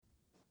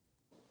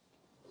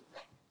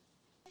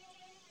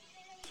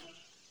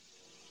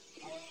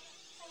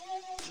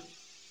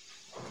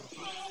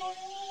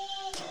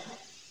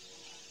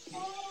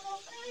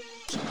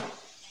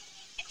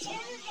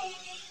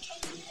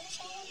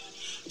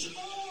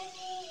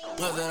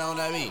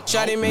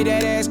Shawty made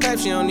that ass clap,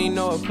 she don't need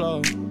no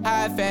applause.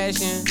 High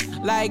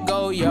fashion, like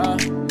Goya,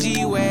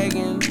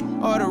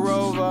 G-Wagon, or the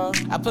Rover.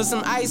 I put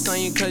some ice on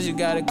you cause you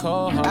got a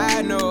cold heart.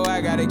 I know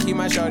I gotta keep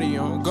my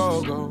shawty on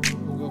go.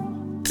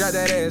 Drop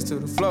that ass to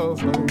the floor.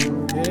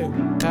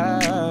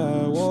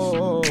 Yeah.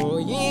 Whoa.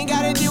 You ain't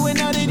gotta deal with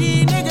none of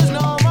these niggas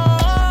no more.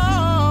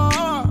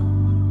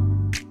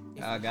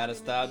 I gotta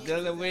stop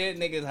dealing with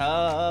niggas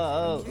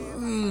hoes.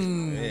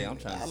 Hey, I'm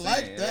trying to I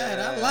like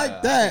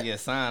that.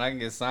 I can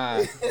get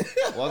signed.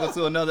 Welcome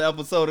to another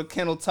episode of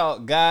Kennel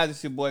Talk. Guys,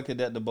 it's your boy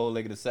Cadet the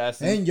Bow-Legged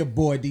Assassin. And your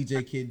boy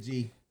DJ Kid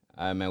G.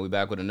 All right, man, we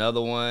back with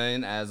another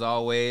one. As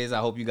always, I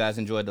hope you guys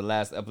enjoyed the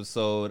last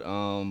episode.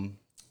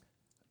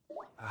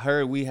 I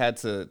heard we had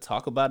to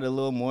talk about it a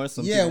little more.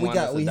 We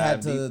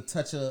had to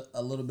touch a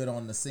little bit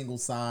on the single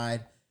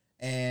side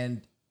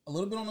and a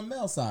little bit on the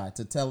male side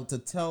to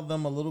tell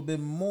them a little bit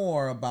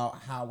more about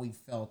how we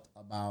felt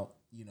about,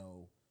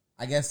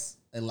 I guess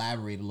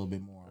elaborate a little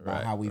bit more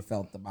about how we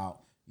felt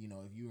about,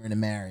 if you were in a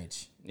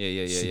marriage. Should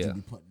you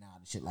be putting out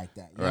and shit like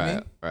that? You know what I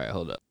mean? Right,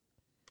 hold up.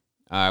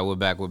 All right,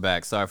 we're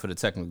back. Sorry for the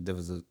technical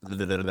difficulties.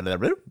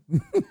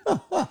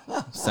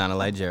 Sounded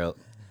like Gerald.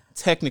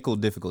 Technical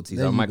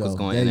difficulties. Our mic was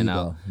going in and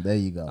out. There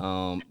you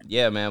go.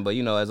 Yeah, man. But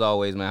as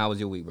always, man, how was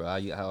your week, bro?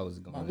 How was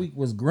it going? My week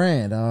was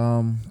grand.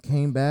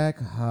 Came back.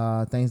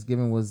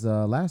 Thanksgiving was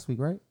last week,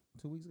 right?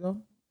 2 weeks ago.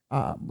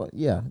 But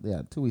yeah,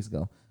 2 weeks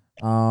ago.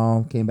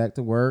 Came back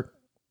to work.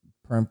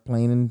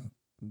 Plain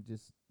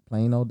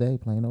all day.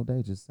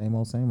 Just same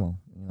old.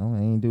 I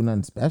ain't do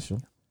nothing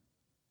special.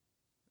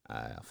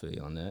 I feel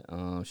you on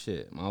that.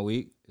 Shit, my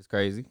week is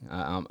crazy.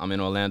 I'm in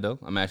Orlando.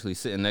 I'm actually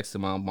sitting next to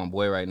my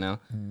boy right now.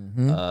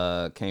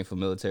 Mm-hmm. Came for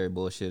military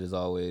bullshit as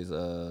always.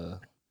 I'm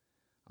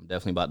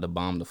definitely about to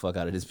bomb the fuck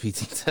out of this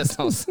PT test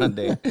on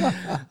Sunday.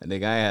 I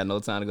think I ain't had no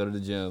time to go to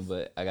the gym,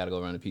 but I got to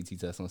go run the PT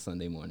test on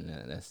Sunday morning.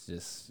 That's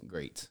just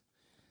great.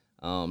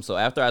 So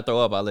after I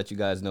throw up, I'll let you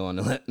guys know on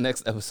the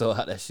next episode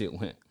how that shit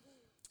went.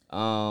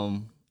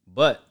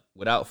 But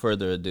without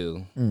further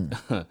ado,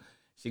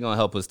 she gonna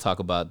help us talk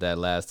about that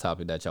last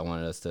topic that y'all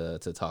wanted us to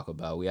talk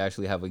about. We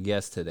actually have a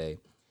guest today,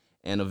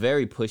 and a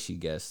very pushy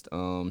guest.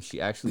 She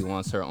actually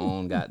wants her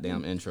own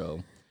goddamn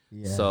intro.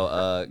 Yeah.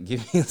 So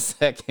give me a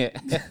second.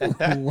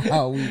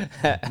 Wow, we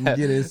get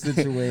it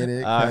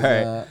situated. All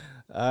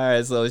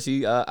right. So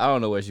she, I don't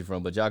know where she's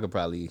from, but y'all could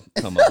probably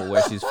come up with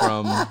where she's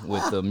from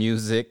with the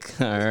music.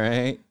 All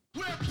right.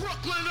 Where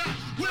Brooklyn at?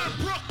 Where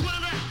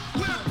Brooklyn at?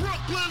 Where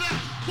Brooklyn at?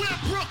 Where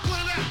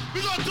Brooklyn at? We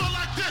gonna do it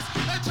like this.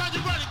 Every time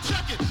you ready,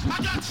 check it.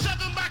 I got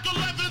 7 Mac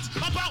 11s,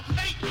 about 8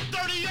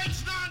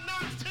 38s, 9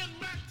 9s, 10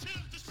 Mac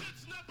 10s. The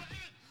shit's never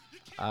in.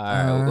 All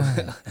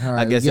right.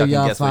 I guess we'll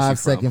y'all can give guess where she's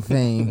 5-second from.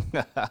 fame.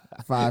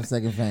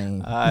 5-second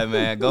fame. All right,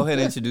 man. Go ahead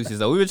and introduce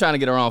yourself. We've been trying to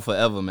get her on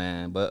forever,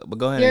 man. But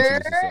go ahead and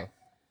introduce yourself.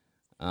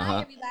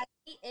 Hi, everybody.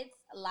 It's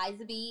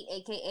Liza B,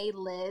 a.k.a.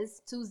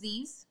 Liz. Two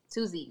Z's.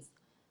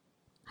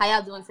 How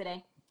y'all doing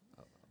today?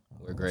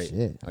 We're great.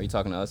 Shit. Are you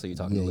talking to us or are you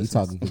talking to You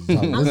listeners? talking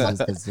because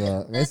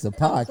it's a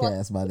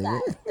podcast, my nigga.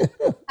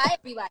 Hi,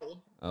 everybody.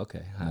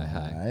 Okay.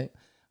 Hi.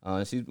 All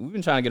right. We've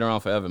been trying to get her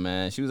on forever,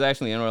 man. She was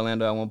actually in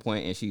Orlando at one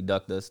point, and she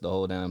ducked us the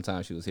whole damn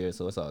time she was here,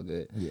 so it's all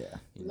good. Yeah.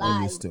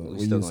 Live. used to it. We're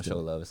still going to show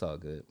love. It's all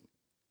good.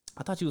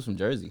 I thought you was from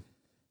Jersey.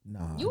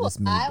 Nah, You that's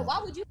me, lie. brother.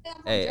 Why would you say I'm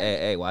from Jersey?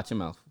 Hey, watch your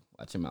mouth.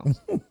 Watch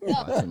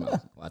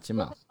your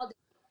mouth.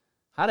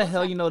 How the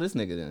hell you know this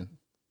nigga then?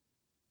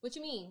 What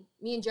you mean?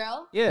 Me and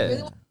Gerald? Yeah.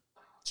 Really want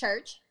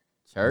church?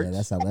 Church?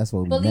 Yeah, that's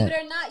what we Believe met.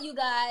 it or not, you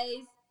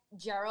guys,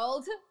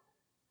 Gerald.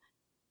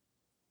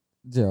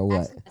 Gerald,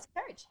 what? Actually, that's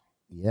church.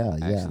 Yeah.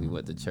 Actually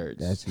went to church.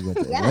 Actually went.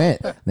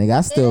 Nigga,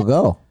 I still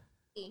go.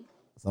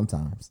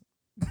 Sometimes.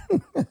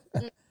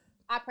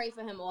 I pray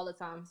for him all the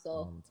time,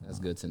 so. That's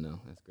good to know.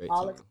 That's great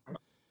All to the know.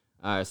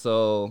 All right,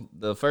 so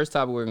the first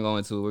topic we're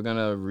going to, we're going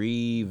to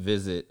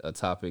revisit a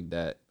topic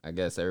that I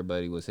guess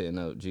everybody was hitting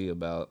up G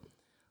about,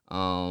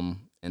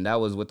 and that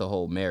was with the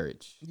whole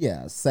marriage.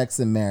 Yeah, sex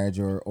in marriage,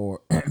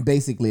 or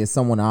basically is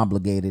someone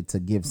obligated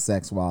to give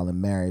sex while in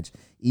marriage,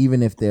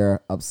 even if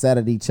they're upset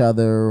at each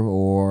other,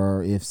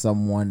 or if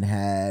someone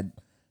had,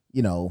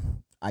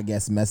 I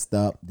guess messed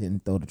up,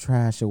 didn't throw the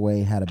trash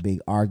away, had a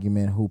big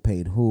argument, who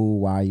paid who,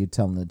 why are you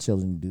telling the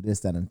children to do this,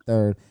 that, and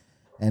third.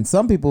 And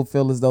some people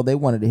feel as though they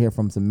wanted to hear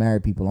from some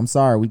married people. I'm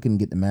sorry we couldn't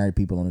get the married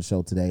people on the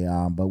show today,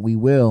 but we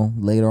will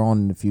later on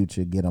in the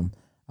future get them.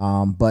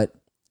 But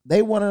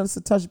they wanted us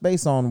to touch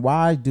base on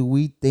why do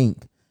we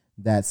think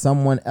that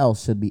someone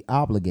else should be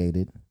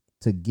obligated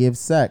to give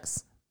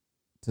sex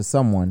to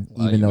someone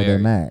even though they're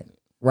married.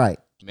 Right.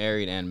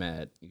 Married and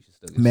mad. You should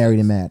still get Married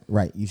sex. and mad.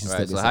 Right. You should All still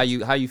right, get so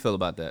sex. how you feel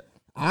about that?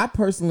 I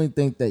personally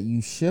think that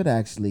you should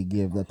actually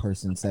give the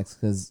person sex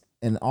because,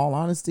 in all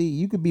honesty,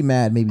 you could be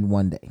mad maybe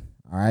one day.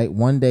 All right,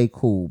 one day,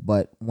 cool.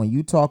 But when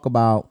you talk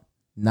about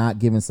not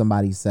giving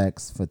somebody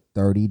sex for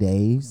 30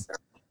 days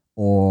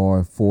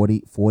or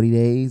 40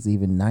 days,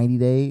 even 90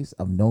 days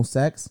of no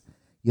sex,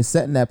 you're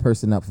setting that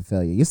person up for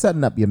failure. You're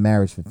setting up your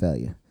marriage for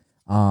failure.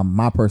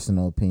 My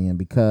personal opinion,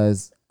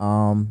 because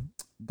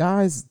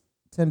guys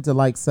tend to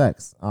like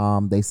sex.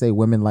 They say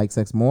women like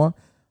sex more,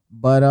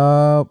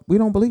 but we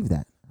don't believe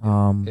that.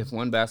 If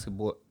one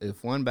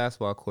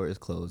basketball court is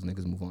closed,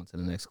 niggas move on to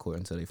the next court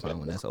until they find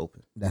one that's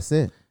open. That's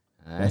it.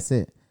 All right? That's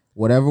it.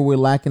 Whatever we're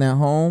lacking at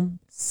home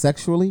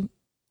sexually,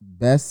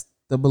 best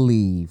to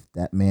believe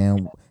that,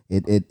 man.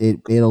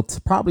 It'll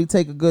probably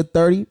take a good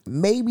 30,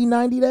 maybe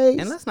 90 days.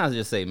 And let's not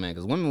just say men,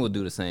 because women will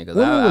do the same. Because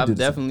Women will do I've the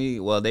definitely,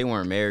 well, they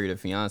weren't married or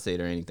fiancé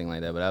or anything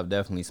like that, but I've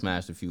definitely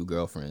smashed a few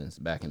girlfriends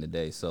back in the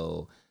day.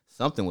 So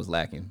something was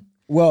lacking.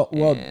 Well,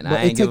 And but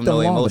I ain't it give take them them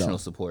no longer, emotional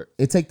though. support.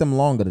 It take them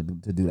longer to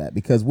do that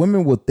because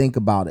women will think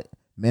about it.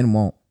 Men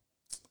won't.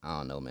 I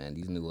don't know, man.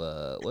 These new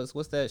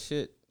what's that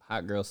shit?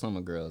 Hot girls,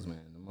 summer girls,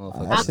 man. The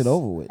motherfuckers. That shit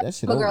over with. That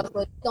shit But over girl, with.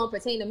 but don't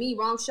pertain to me.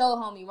 Wrong show,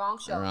 homie. Wrong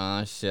show.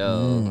 Wrong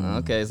show.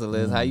 Okay, so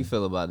Liz, how you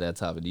feel about that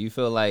topic? Do you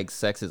feel like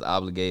sex is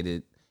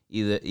obligated,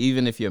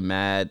 even if you're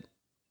mad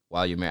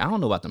while you're married? I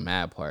don't know about the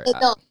mad part.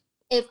 No,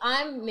 if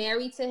I'm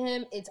married to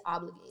him, it's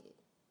obligated.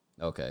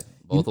 Okay,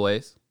 both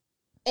ways.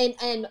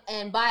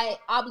 And by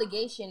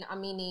obligation,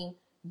 I'm meaning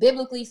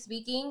biblically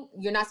speaking,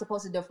 you're not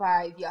supposed to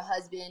deprive your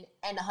husband,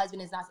 and the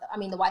husband is not. I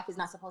mean, the wife is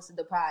not supposed to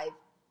deprive.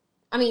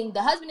 I mean,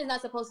 the husband is not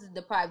supposed to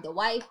deprive the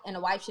wife, and the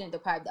wife shouldn't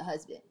deprive the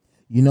husband.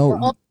 You know, The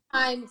only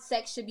time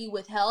sex should be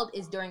withheld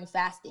is during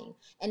fasting.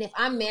 And if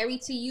I'm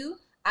married to you,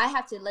 I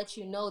have to let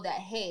you know that,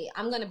 hey,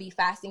 I'm going to be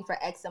fasting for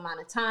X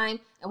amount of time,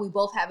 and we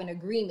both have an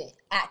agreement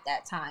at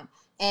that time.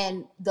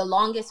 And the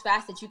longest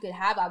fast that you could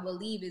have, I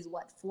believe, is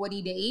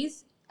 40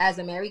 days as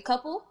a married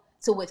couple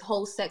to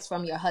withhold sex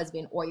from your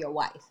husband or your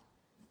wife.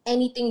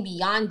 Anything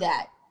beyond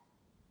that,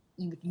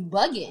 you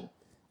bugging.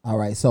 all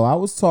right. So I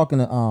was talking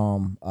to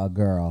a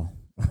girl.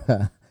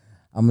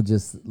 I'm gonna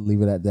just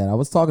leave it at that. I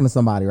was talking to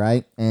somebody,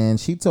 right? And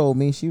she told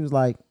me, she was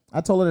like,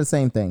 I told her the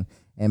same thing,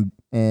 and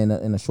in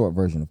a short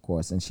version, of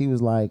course. And she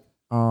was like,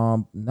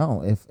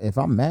 no, if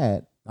I'm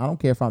mad, I don't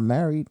care if I'm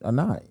married or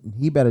not.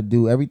 He better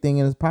do everything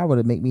in his power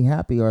to make me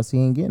happy, or else he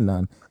ain't getting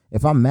none.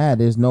 If I'm mad,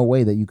 there's no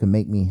way that you can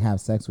make me have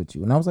sex with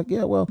you. And I was like,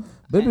 yeah, well,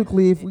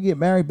 biblically, if we get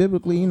married,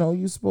 biblically,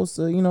 you're supposed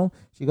to,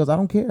 She goes, I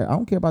don't care. I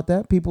don't care about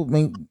that. People,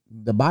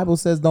 the Bible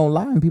says don't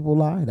lie, and people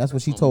lie. That's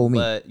what she told me.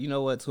 But you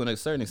know what? To a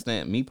certain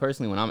extent, me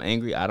personally, when I'm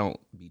angry, I don't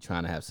be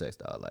trying to have sex,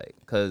 dog. Like,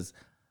 because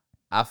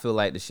I feel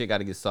like the shit got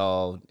to get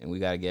solved, and we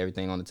got to get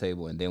everything on the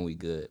table, and then we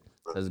good.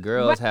 Because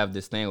girls have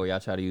this thing where y'all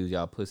try to use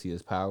y'all pussy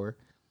as power,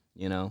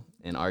 in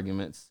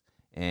arguments.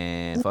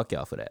 And fuck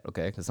y'all for that,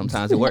 okay? Because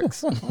sometimes it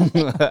works.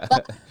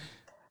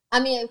 I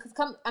mean,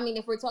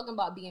 if we're talking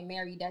about being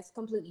married, that's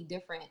completely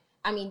different.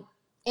 I mean,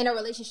 in a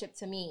relationship,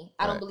 to me,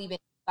 I don't believe in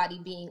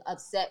anybody being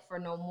upset for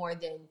no more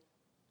than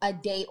a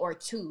day or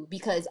two,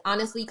 because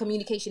honestly,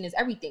 communication is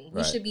everything.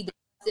 We should be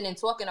discussing and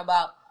talking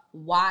about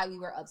why we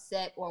were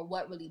upset or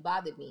what really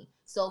bothered me.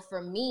 So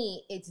for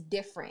me, it's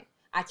different.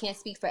 I can't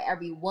speak for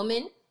every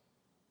woman,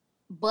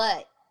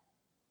 but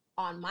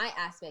on my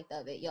aspect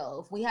of it,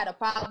 if we had a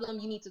problem,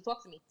 you need to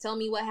talk to me. Tell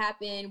me what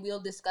happened. We'll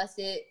discuss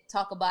it,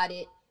 talk about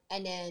it,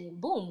 and then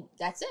boom,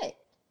 that's it. Okay.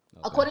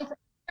 According to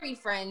married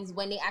friends,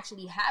 when they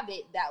actually have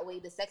it that way,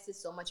 the sex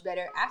is so much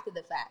better after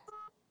the fact.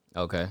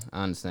 Okay,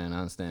 I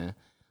understand.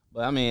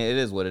 But I mean, it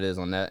is what it is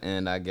on that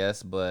end, I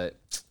guess. But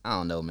I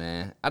don't know,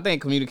 man. I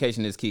think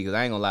communication is key, because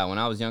I ain't gonna lie. When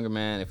I was younger,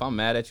 man, if I'm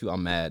mad at you,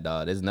 I'm mad,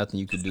 dog. There's nothing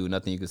you could do,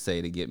 nothing you could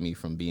say to get me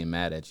from being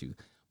mad at you.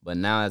 But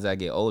now as I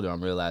get older,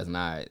 I'm realizing,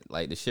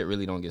 like, the shit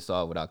really don't get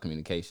solved without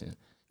communication.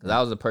 Because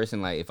I was a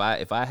person, like, if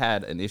I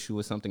had an issue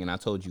with something and I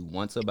told you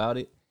once about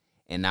it,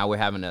 and now we're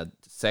having a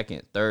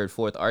second, third,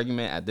 fourth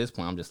argument, at this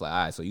point, I'm just like, all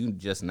right, so you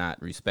just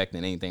not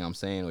respecting anything I'm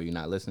saying, or you're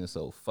not listening,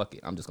 so fuck it.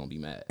 I'm just going to be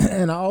mad.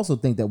 And I also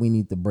think that we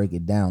need to break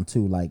it down,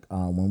 too. Like,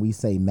 when we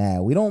say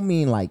mad, we don't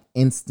mean, like,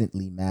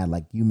 instantly mad.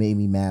 Like, you made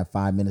me mad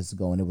 5 minutes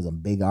ago, and it was a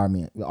big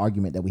argument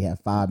that we had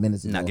 5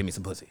 minutes ago. Now give me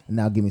some pussy.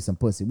 Now give me some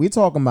pussy. We're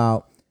talking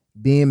about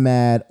being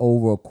mad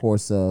over a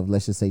course of,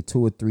 let's just say, 2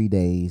 or 3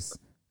 days,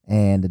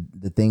 and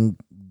the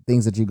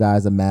things that you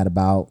guys are mad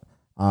about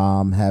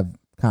have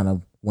kind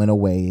of went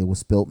away. It was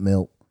spilt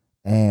milk,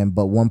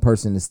 but one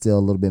person is still a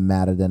little bit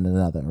madder than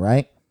another,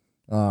 right?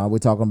 We're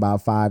talking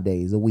about 5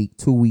 days, a week,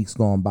 2 weeks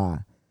going by,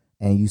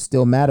 and you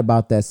still mad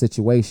about that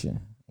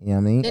situation. You know what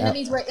I mean? Then that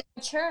means we're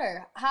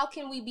immature. How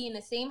can we be in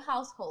the same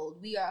household?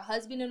 We are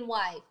husband and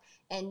wife,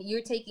 and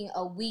you're taking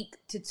a week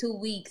to 2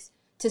 weeks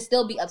to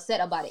still be upset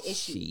about an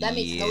issue. That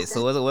makes no sense.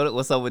 So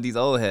what's up with these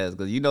old heads?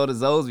 Because the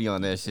Zoes be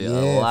on that shit a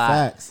Yeah, lot.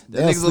 facts. The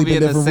They'll niggas will sleep be in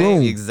in the different same,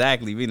 rooms.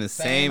 exactly, be in the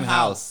same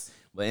house,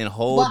 but in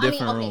whole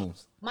different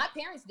rooms. My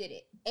parents did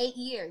it. 8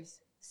 years,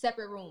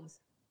 separate rooms.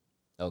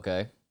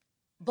 Okay.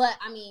 But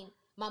I mean,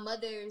 my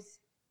mother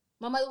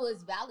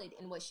was valid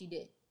in what she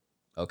did.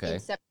 Okay.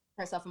 And separated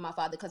herself from my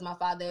father, because my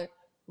father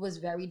was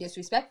very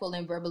disrespectful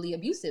and verbally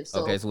abusive.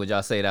 So Okay, so would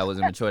y'all say that was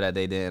immature, that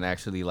they didn't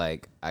actually,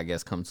 like, I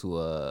guess, come to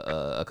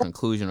a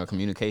conclusion or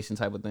communication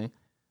type of thing?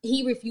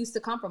 he refused to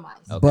compromise.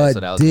 Okay, But so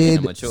that was being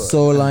did immature.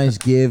 Solange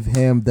give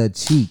him the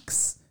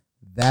cheeks?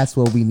 That's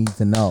what we need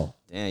to know.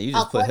 Damn, you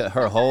just put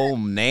her whole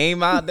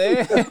name out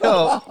there?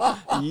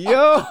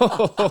 Yo.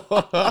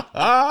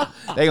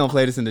 They gonna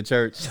play this in the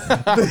church.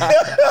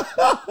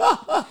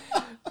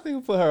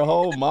 Nigga put her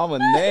whole mama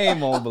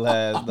name on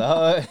blast,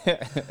 dog.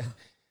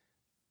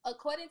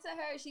 According to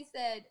her, she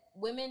said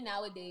women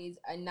nowadays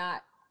are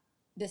not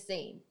the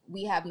same.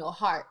 We have no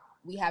heart.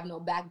 We have no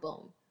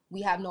backbone.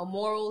 We have no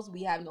morals.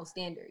 We have no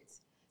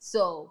standards.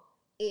 So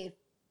if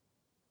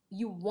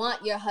you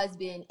want your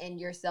husband and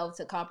yourself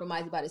to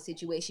compromise about a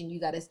situation, you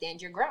got to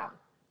stand your ground.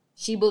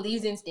 She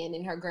believes in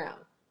standing her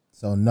ground.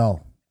 So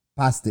no,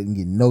 Pasta didn't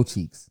get no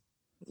cheeks.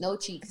 No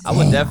cheeks. I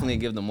would definitely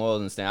give the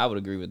morals and stand. I would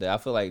agree with that. I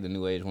feel like the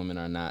new age women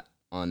are not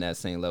on that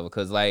same level.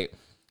 Because, like,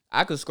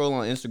 I could scroll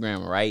on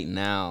Instagram right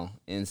now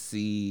and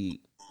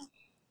see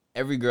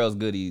every girl's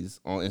goodies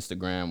on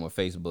Instagram or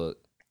Facebook.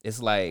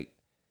 It's like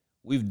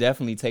we've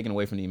definitely taken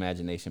away from the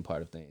imagination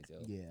part of things, yo.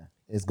 Yeah,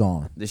 it's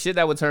gone. The shit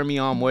that would turn me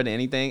on more than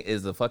anything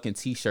is a fucking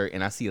t-shirt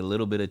and I see a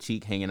little bit of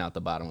cheek hanging out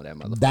the bottom of that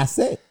motherfucker. That's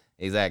it.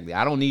 Exactly.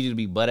 I don't need you to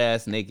be butt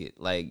ass naked.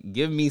 Like,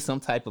 give me some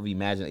type of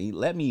imagine.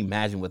 Let me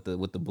imagine what the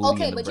booty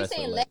Okay, and the but you're breasts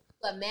saying look let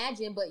like. you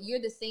imagine, but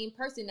you're the same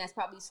person that's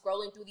probably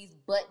scrolling through these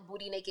butt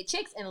booty naked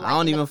chicks and I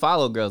don't even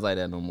follow girls like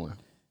that no more.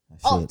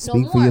 Oh, Shit, no speak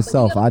more, for but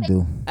yourself. you I know-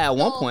 do. At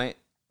one So- point,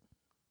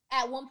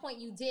 At one point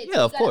you did. yeah,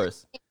 So of you gotta-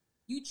 course.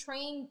 You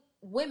train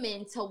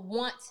women to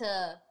want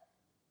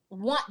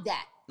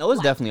that. No, it's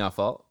life. definitely our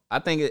fault. I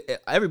think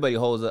everybody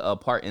holds a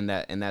part in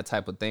that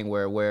type of thing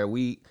where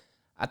we,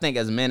 I think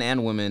as men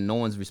and women, no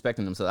one's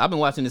respecting themselves. I've been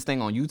watching this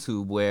thing on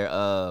YouTube where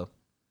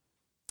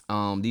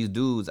these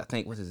dudes, I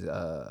think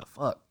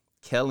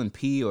Kel and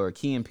P or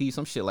Key and P,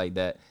 some shit like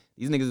that.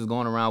 These niggas is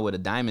going around with a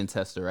diamond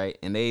tester, right?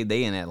 And they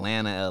in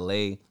Atlanta,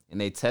 LA, and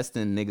they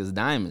testing niggas'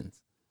 diamonds.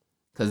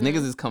 Cause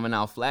niggas is coming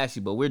out flashy,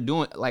 but we're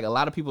doing, like, a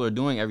lot of people are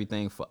doing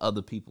everything for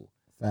other people.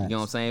 Facts. You know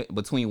what I'm saying?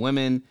 Between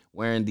women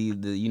wearing the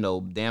you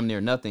know, damn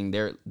near nothing,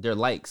 their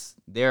likes,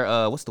 their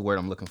what's the word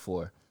I'm looking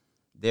for?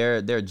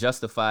 They're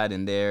justified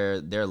in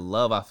their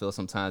love, I feel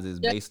sometimes is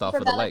based off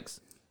of the likes.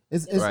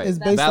 It's Right. it's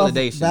based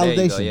Validation. off There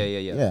you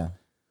validation. go. Yeah.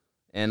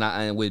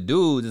 And with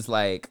dudes, it's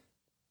like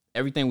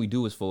everything we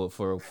do is for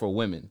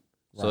women.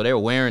 So they're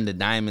wearing the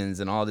diamonds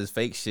and all this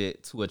fake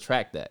shit to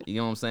attract that. You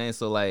know what I'm saying?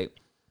 So, like,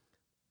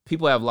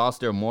 people have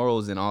lost their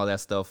morals and all that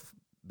stuff,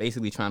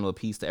 basically trying to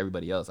appease to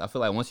everybody else. I feel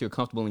like once you're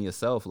comfortable in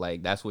yourself,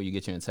 like, that's where you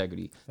get your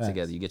integrity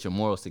together. You get your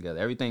morals together.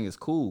 Everything is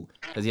cool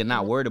because you're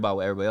not worried about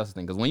what everybody else is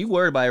thinking. Because when you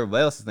worried about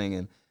everybody else is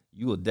thinking,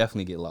 you will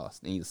definitely get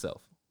lost in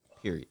yourself.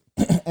 Period.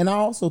 And I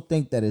also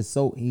think that it's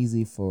so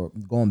easy for,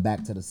 going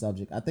back to the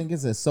subject, I think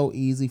it's so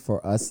easy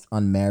for us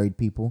unmarried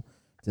people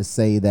to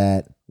say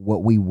that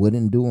what we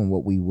wouldn't do and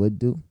what we would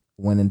do,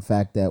 when in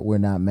fact that we're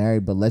not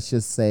married. But let's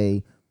just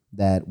say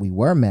that we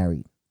were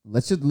married.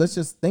 Let's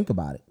just think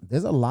about it.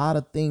 There's a lot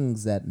of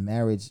things that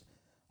marriage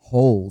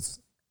holds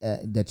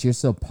that you're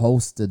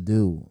supposed to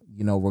do,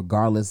 you know,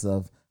 regardless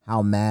of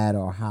how mad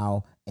or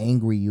how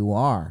angry you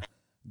are,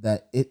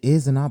 that it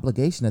is an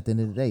obligation at the end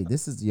of the day.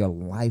 This is your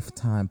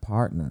lifetime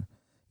partner.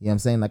 You know what I'm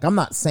saying? Like, I'm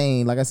not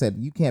saying, like I said,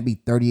 you can't be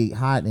 38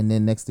 hot and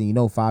then next thing you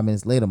know, 5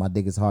 minutes later, my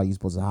dick is hard. You're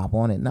supposed to hop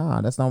on it.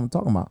 Nah, that's not what I'm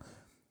talking about.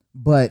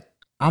 But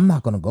I'm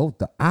not going to go,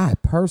 I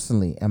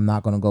personally am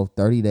not going to go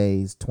 30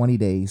 days, 20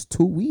 days,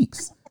 2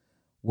 weeks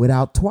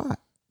without twat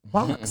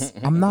box.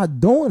 I'm not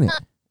doing it.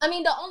 I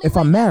mean, the only If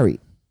way I'm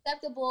married. that's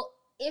acceptable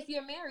if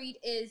you're married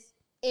is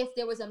if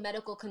there was a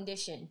medical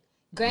condition.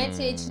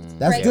 Granted, That's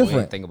Yeah, we different.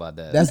 didn't think about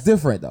that. That's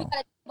different though. You gotta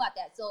think about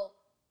that. So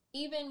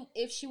even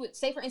if she would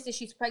say, for instance,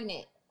 she's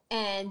pregnant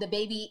and the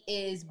baby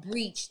is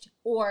breached,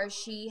 or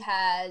she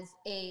has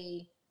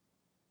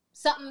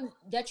something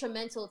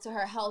detrimental to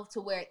her health,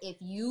 to where if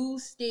you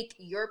stick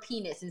your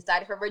penis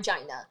inside of her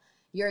vagina,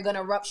 you're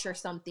gonna rupture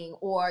something,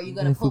 or you're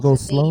gonna If we pull go the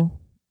slow,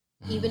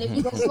 baby. Even if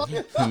you go slow,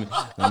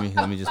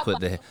 let me just put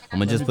the I'm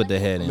gonna just put the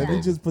head in. let me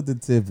baby. just put the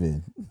tip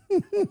in.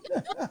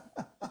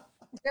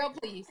 girl,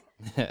 please.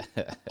 In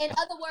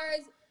other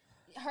words,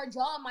 her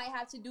jaw might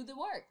have to do the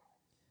work.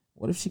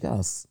 What if she got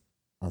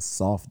a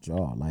soft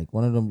jaw, like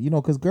one of them, you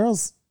know, because a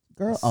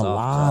Soft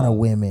lot jaw. of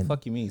women.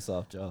 Fuck you mean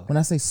soft jaw? When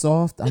I say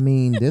soft, I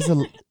mean there's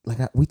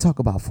we talk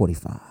about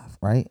 45,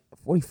 right?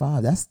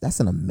 45, that's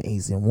an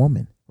amazing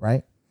woman,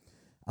 right?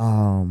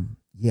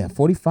 Yeah,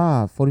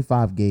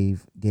 45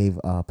 gave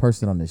a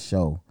person on the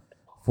show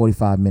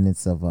 45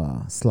 minutes of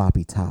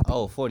sloppy top.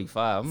 Oh,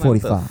 45. I'm like,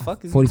 what the 45.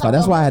 fuck is 45.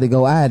 That's why I had to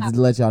go. I had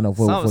to let y'all know.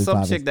 45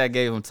 some is- chick that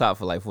gave him top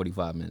for like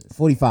 45 minutes.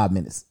 45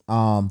 minutes.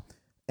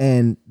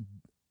 And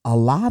a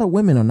lot of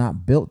women are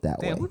not built that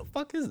Damn, way. who the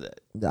fuck is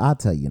that? I'll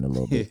tell you in a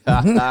little bit.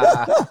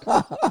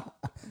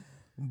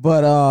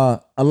 But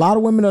a lot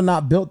of women are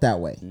not built that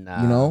way.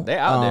 Nah, you know, they're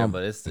out there,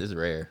 but it's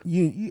rare.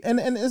 you and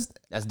it's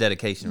That's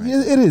dedication, right?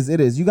 it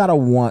is. You gotta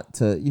want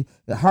to.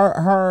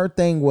 Her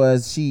thing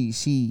was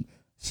she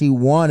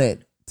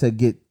wanted to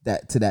get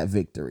that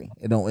victory.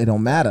 It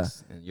don't matter.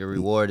 And your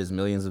reward is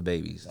millions of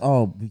babies.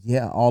 Oh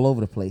yeah, all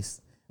over the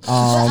place.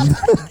 Women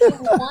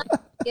want to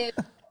give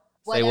Say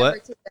whatever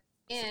what? to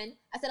their man.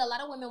 I said a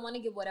lot of women want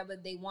to give whatever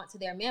they want to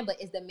their man,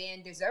 but is the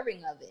man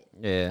deserving of it?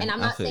 Yeah, And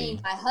I'm I not feel saying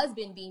you. my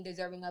husband being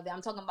deserving of it.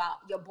 I'm talking about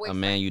your A boyfriend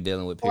man you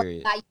dealing with, or the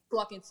period. guy you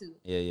talking to.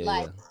 Yeah,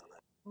 Like, yeah.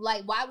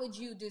 like, why would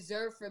you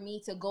deserve for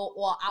me to go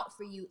all out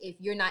for you if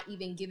you're not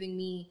even giving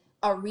me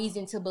a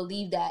reason to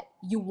believe that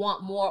you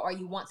want more or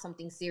you want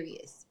something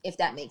serious, if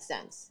that makes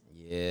sense?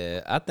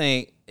 Yeah, I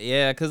think,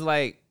 yeah, because,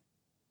 like,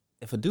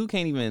 if a dude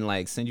can't even,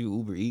 like, send you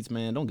Uber Eats,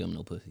 man, don't give him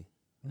no pussy.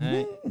 All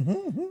right?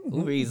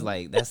 Uber Eats,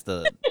 like, that's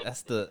the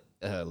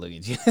look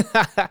at you.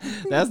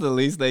 That's the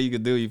least thing you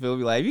could do. You feel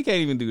me? Like, if you can't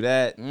even do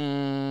that,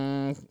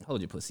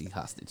 hold your pussy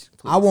hostage.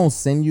 Please. I won't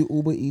send you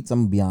Uber Eats.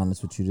 I'm gonna be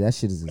honest with you. That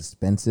shit is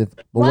expensive.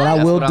 But what What? I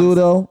That's will what do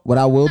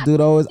I'm-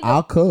 though, is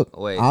I'll cook.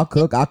 Wait. I'll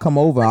cook. I'll come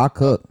over. I'll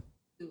cook.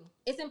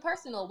 It's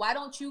impersonal. Why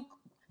don't you,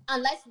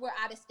 unless we're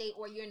out of state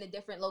or you're in a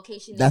different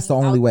location? That's the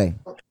only way.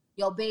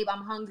 Yo, babe,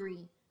 I'm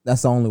hungry.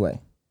 That's the only way.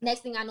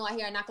 Next thing I know, I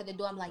hear a knock at the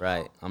door. I'm like,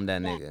 Right, I'm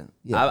that nigga.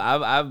 Yeah.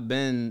 I've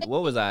been.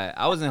 What was I?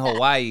 I was in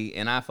Hawaii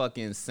and I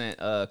fucking sent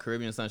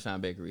Caribbean Sunshine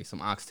Bakery some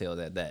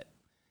oxtails at that.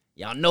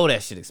 Y'all know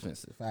that shit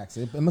expensive. Facts.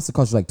 It must have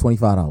cost you like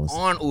 $25.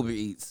 On Uber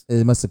Eats,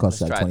 It must have cost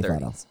you Let's like try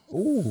 $25.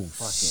 Ooh,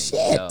 fucking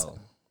shit. yo,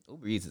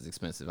 Uber Eats is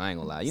expensive. I ain't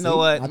gonna lie. You See, know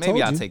what? I Maybe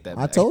told I'll you. take that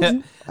I back. told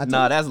you. I Nah,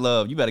 told that's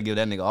love. You better give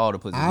that nigga all the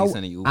pussy he's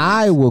sending you Uber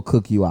I Eats. will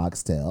cook you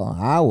oxtail.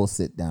 I will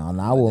sit down.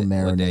 I will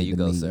there marinate you the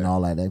go, meat sir. and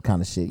all that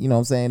kind of shit. You know what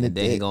I'm saying? And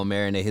then he gonna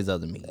marinate his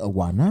other meat.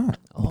 Why not?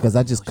 Because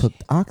I just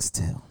cooked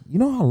oxtail. You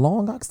know how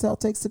long oxtail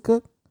takes to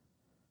cook?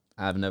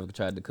 I've never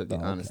tried to cook it,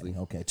 honestly.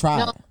 Okay, try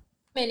no, it.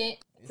 minute.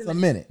 It's a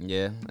minute.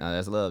 Yeah,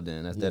 that's love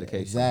then. That's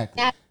dedication.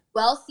 Exactly. That's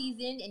well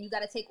seasoned, and you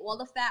got to take all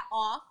the fat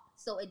off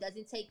so it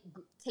doesn't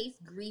taste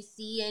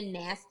greasy and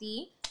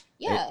nasty.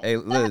 Yeah. Hey,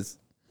 Liz,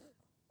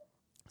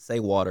 say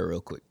water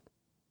real quick.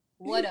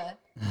 What a.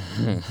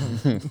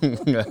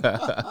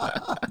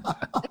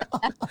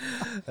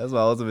 That's my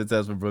ultimate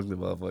test for Brooklyn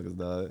motherfuckers,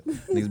 dog.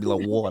 Needs to be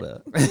like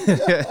water.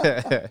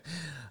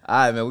 All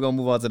right, man. We're gonna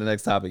move on to the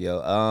next topic,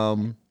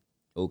 yo.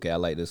 Okay, I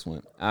like this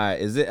one. All right,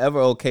 is it ever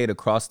okay to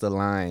cross the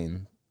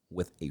line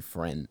with a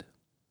friend?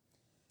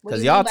 What do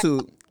Because you y'all mean by-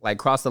 two like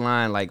cross the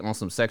line like on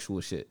some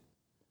sexual shit.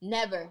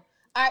 Never.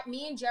 All right,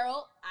 me and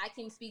Gerald, I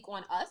can speak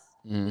on us.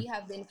 Mhm. We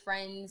have been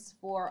friends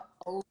for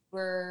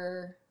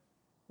over,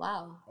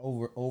 wow,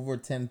 Over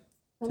 10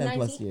 plus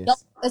 19? years. No,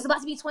 it's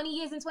about to be 20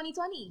 years in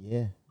 2020.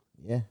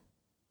 Yeah.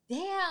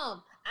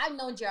 Damn. I've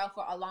known Gerald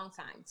for a long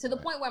time, to the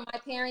point where my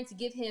parents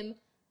give him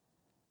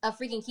a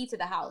freaking key to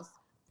the house.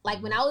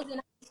 Like when I was in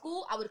high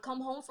school, I would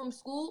come home from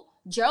school,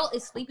 Gerald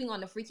is sleeping on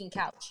the freaking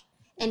couch.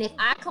 And if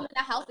I come in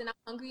the house and I'm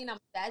hungry and I'm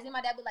spazzing,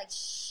 my dad would like,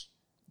 shh,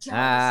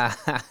 Gerald,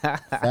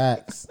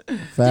 Facts.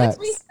 just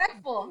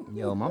respectful.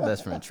 Yo, my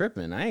best friend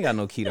tripping. I ain't got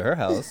no key to her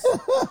house.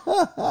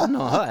 I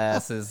know her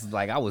ass is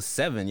like I was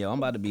 7. Yo, I'm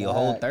about to be a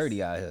whole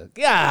 30 out here.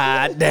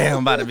 God damn,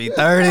 I'm about to be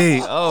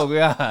 30. Oh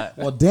God,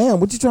 Well, damn,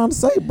 what you trying to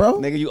say, bro?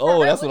 nigga, you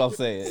old. That's what I'm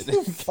saying.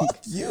 Fuck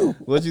you.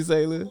 What you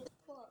say, Liz?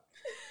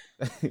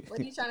 What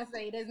are you trying to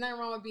say? There's nothing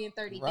wrong with being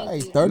 30. Right,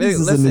 Thank you. 30s is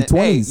in the Listen,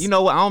 hey, 20s. you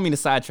know what? I don't mean to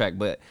sidetrack,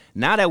 but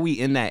now that we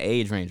in that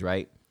age range,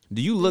 right?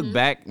 Do you look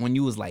back when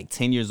you was like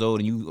 10 years old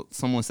and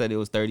someone said it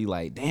was 30,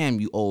 like, damn,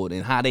 you old,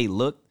 and how they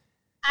looked?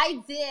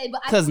 I did,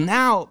 but Because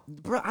now,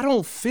 bro, I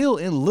don't feel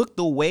and look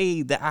the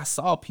way that I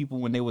saw people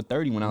when they were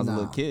 30 when I was a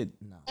little kid.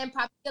 and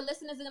probably your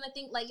listeners are gonna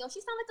think like, yo, she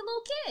sound like a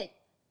little kid.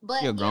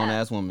 But You're a grown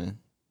yeah. ass woman.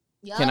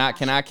 Yeah.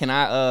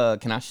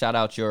 Can I shout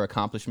out your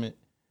accomplishment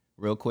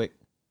real quick?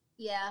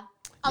 Yeah.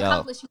 Yo.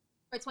 Accomplishment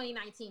for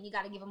 2019. You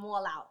got to give them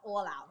all out.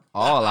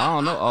 I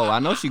don't know. Oh, I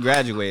know she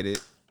graduated.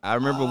 I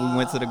remember we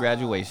went to the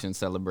graduation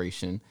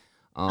celebration.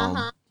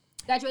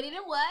 Graduated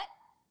in what?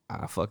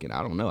 I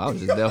don't know. I was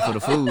just there for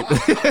the food.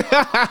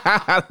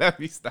 Let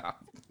me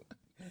stop.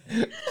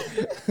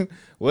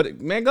 What,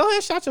 man? Go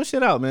ahead, shout your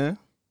shit out, man.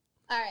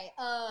 All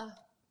right.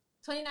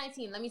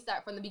 2019. Let me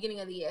start from the beginning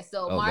of the year.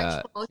 So Oh March.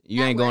 God, Promotion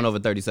you at ain't going work. over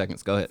 30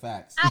 seconds. Go ahead.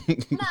 Facts. All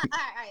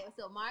right.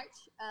 So March,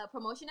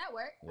 promotion at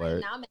work. Word.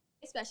 Right now I'm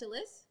a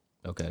specialist.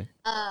 Okay.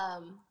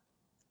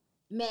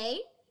 May,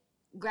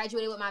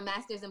 graduated with my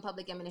master's in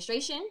public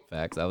administration.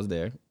 Facts. I was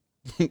there.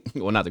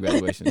 Well, not the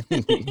graduation.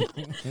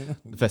 The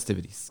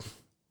festivities.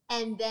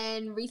 And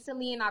then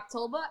recently in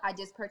October, I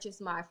just purchased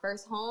my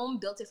first home,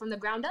 built it from the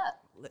ground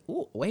up.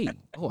 Ooh, wait.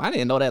 Oh, I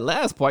didn't know that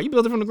last part. You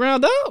built it from the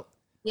ground up.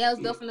 Yeah, it was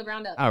built from the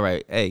ground up. All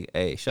right. Hey,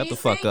 shut the She's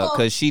fuck up, single.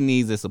 because she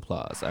needs this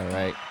applause. All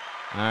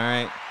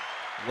right.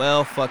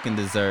 Well fucking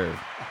deserved.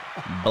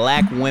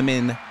 Black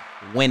women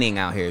winning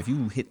out here. If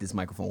you hit this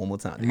microphone one more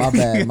time. My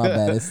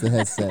bad. It's the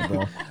headset,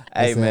 bro.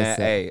 Hey, It's the man. headset.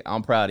 Hey,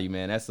 I'm proud of you,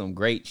 man. That's some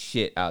great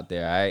shit out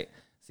there, all right?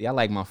 See, I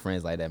like my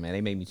friends like that, man.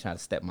 They make me try to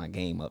step my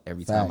game up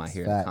every time I Facts,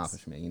 hear an facts.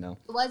 accomplishment, you know?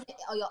 It wasn't.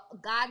 Oh, yo,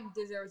 God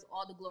deserves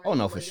all the glory. Oh,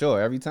 no, for for it.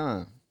 sure. Every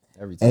time.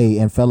 Every time. Hey,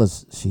 and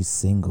fellas, she's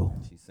single.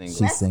 She's single.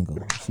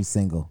 She's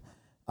single.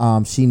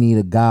 She need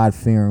a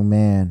God-fearing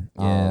man.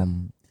 Yeah.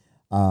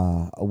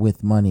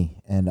 With money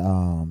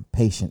and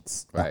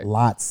patience. Right.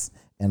 Lots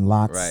and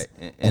lots Right.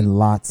 and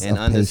lots And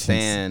of patience.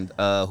 understand,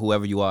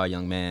 whoever you are,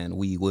 young man,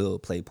 we will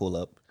play pull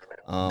up.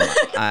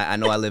 I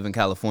know I live in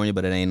California,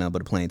 but it ain't nothing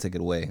but a plane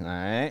ticket away. All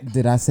right.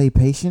 Did I say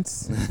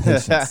patience?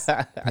 Patience.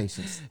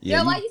 Yeah,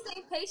 Yeah, why you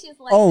say patience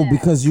like Oh, that?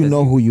 because you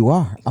know who you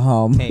are.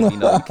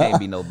 you can't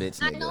be no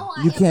bitch I nigga. know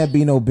I You am can't be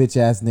really- no bitch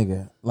ass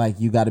nigga. Like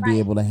you got to be Right.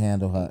 able to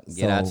handle her.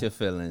 Get out So, your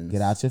feelings.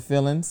 Get out your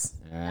feelings.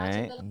 All Not your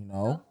right. feelings, You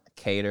know,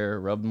 Cater,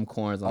 rub them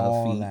corns on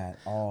all her feet. that,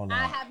 all I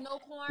that, have no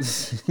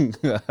corns.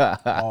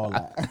 all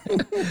that.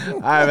 All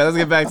right, man, let's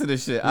get back to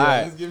this shit. All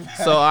right. let's get back.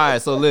 So, all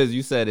right. So, Liz,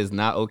 you said it's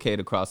not okay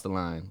to cross the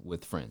line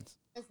with friends.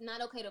 It's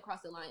not okay to cross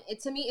the line. It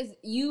to me is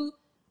you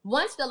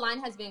once the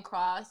line has been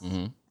crossed,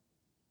 Mm-hmm.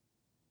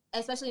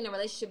 especially in a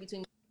relationship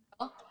between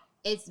people,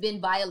 it's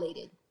been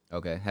violated.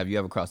 Okay. Have you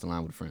ever crossed the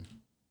line with a friend?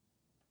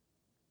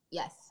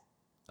 Yes.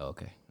 Oh,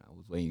 okay. I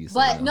was waiting you to say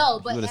But no,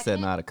 If but you would have said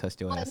and- no, I'd have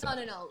cussed your But ass out.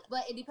 no.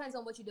 But it depends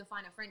on what you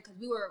define a friend because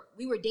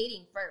we were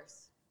dating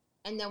first,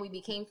 and then we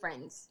became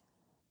friends,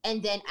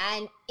 and then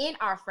in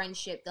our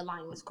friendship the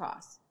line was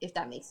crossed. If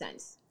that makes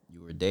sense.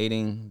 You were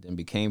dating, then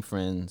became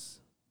friends.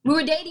 We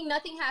were dating,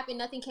 nothing happened,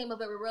 nothing came of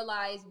it. We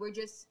realized we're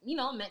just,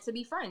 meant to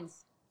be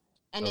friends.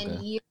 And then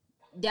Okay. years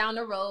down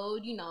the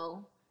road,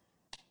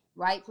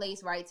 right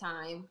place, right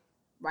time,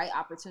 right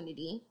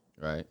opportunity.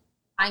 Right.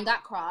 I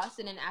got crossed,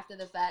 and then after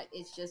the fact,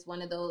 it's just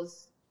one of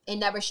those, it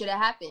never should have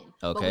happened.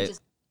 But Okay. we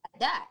just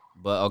had that.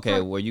 But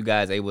okay, were you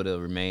guys able to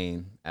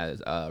remain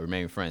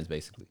friends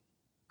basically?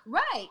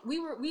 Right.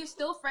 We're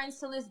still friends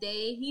to this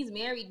day. He's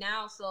married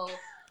now, so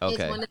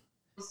Okay. it's one of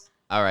those.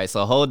 All right,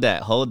 so hold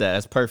that.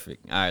 That's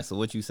perfect. All right, so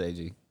what you say,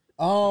 G?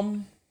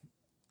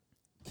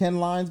 Can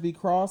lines be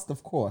crossed?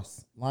 Of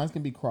course, lines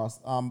can be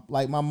crossed.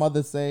 Like my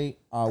mother say,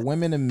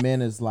 women and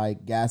men is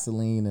like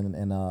gasoline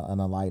and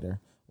a lighter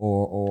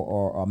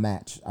or a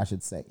match, I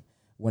should say.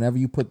 Whenever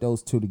you put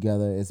those two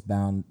together,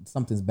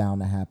 something's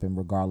bound to happen,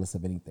 regardless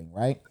of anything,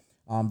 right?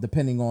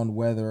 Depending on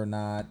whether or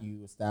not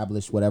you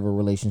establish whatever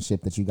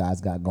relationship that you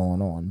guys got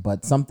going on,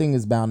 but something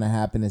is bound to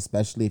happen,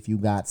 especially if you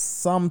got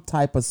some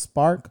type of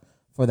spark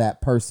for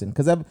that person,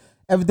 because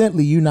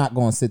evidently you're not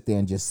going to sit there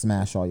and just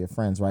smash all your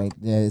friends, right?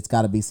 It's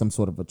got to be some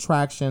sort of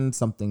attraction,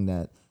 something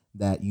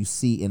that you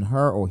see in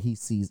her or he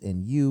sees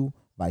in you,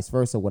 vice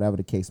versa, whatever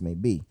the case may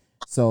be.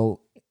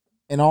 So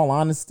in all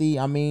honesty,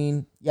 I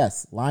mean,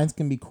 yes, lines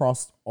can be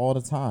crossed all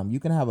the time. You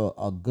can have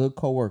a good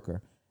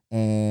coworker,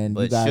 and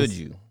But you guys, should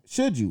you?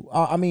 Should you?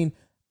 I mean,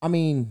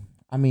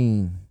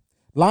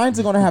 lines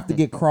are going to have to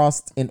get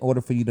crossed in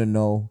order for you to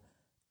know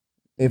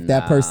if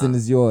that person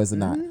is yours or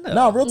not.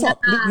 No, real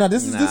talk. No,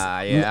 this is this.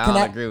 Nah, yeah, I can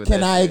don't I agree with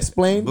can that I shit.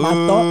 explain my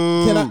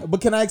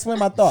thought? Can I explain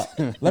my thought?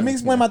 Let me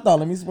explain my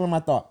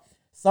thought.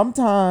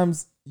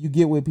 Sometimes you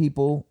get with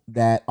people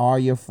that are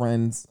your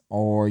friends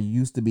or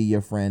used to be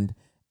your friend,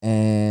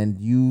 and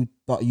you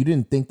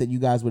didn't think that you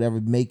guys would ever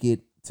make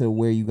it to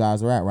where you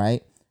guys are at,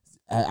 right?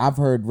 I've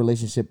heard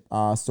relationship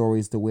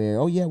stories to where,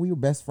 oh yeah, we were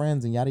best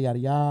friends and yada yada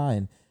yada,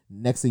 and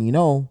next thing you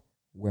know,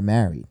 we're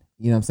married.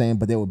 You know what I'm saying?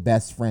 But they were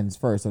best friends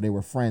first, or they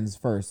were friends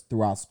first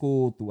throughout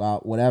school,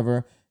 throughout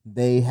whatever.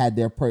 They had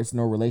their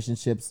personal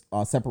relationships,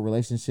 separate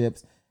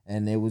relationships,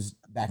 and it was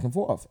back and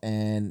forth.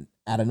 And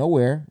out of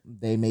nowhere,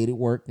 they made it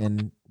work,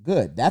 and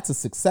good. That's a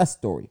success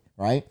story,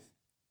 right?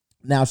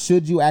 Now,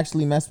 should you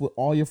actually mess with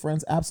all your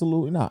friends?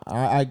 Absolutely not.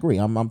 I agree.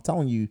 I'm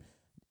telling you,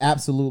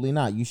 absolutely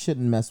not. You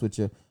shouldn't mess with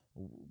your.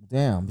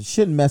 Damn, you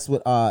shouldn't mess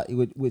with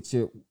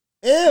your.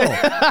 Ew!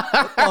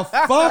 What the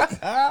fuck?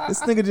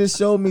 This nigga just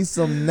showed me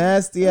some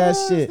nasty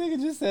ass shit. This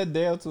nigga just said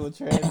damn to a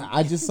train.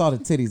 I just saw the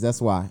titties.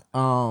 That's why.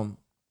 Go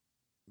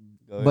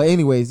ahead. But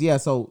anyways, yeah.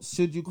 So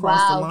should you cross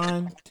the Wow.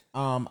 line?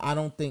 I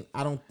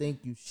don't think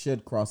you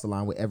should cross the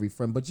line with every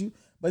friend.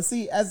 But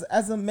see,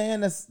 as a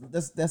man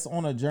that's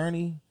on a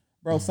journey,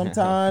 bro.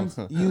 Sometimes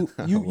your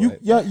You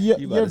about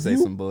to say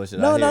view, some bullshit.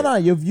 No.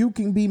 Your view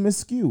can be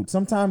miscued.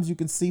 Sometimes you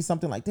can see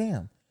something like,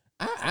 damn.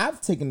 I've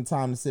taken the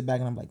time to sit back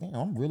and I'm like, damn,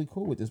 I'm really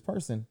cool with this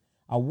person.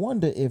 I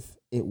wonder if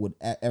it would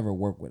ever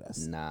work with us.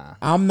 Nah.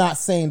 I'm not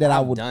saying that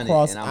I I've would done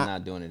cross. it, and I'm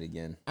not doing it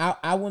again.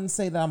 I wouldn't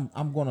say that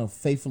I'm gonna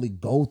faithfully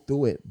go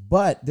through it,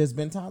 but there's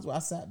been times where I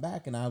sat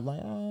back and I was like,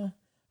 I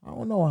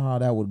don't know how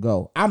that would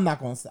go. I'm not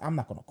gonna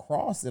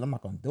cross it. I'm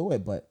not gonna do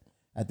it. But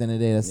at the end of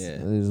the day, it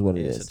is what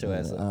it is. Shut your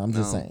ass up. I'm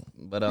just saying.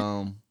 But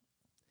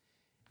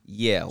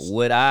yeah,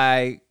 would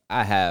I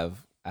have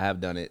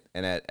done it,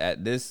 and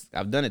at this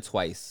I've done it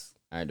twice.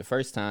 All right, the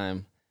first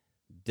time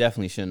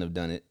definitely shouldn't have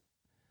done it.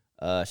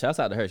 Shouts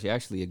out to her. She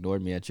actually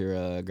ignored me at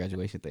your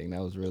graduation thing.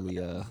 That was really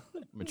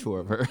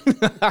mature of her.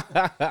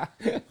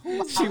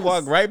 She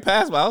walked right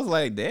past me. I was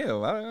like,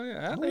 damn,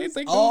 I didn't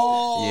think it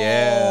was.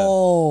 Yeah.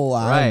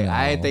 Right.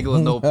 I didn't think it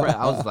was no prep.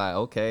 I was like,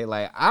 okay,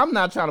 like I'm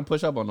not trying to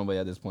push up on nobody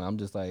at this point. I'm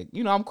just like,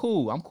 I'm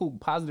cool. I'm cool.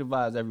 Positive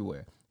vibes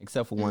everywhere.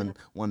 Except for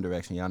one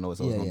direction. Y'all know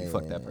it's always gonna be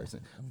fuck that person.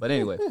 But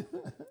anyway.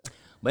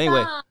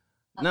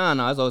 No,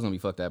 it's always gonna be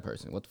fuck that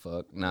person. What the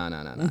fuck? Nah.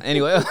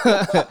 Anyway,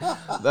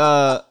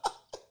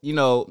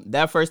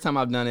 that first time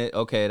I've done it,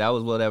 okay, that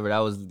was whatever. That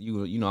was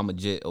I'm a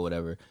jit or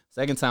whatever.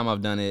 Second time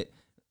I've done it,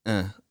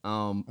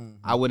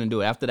 I wouldn't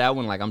do it. After that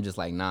one, like I'm just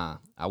like, nah,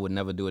 I would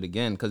never do it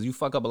again. Cause you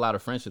fuck up a lot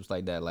of friendships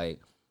like that. Like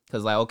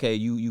Because like, okay,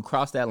 you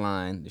crossed that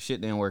line, the shit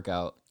didn't work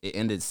out, it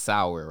ended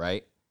sour,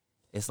 right?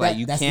 It's like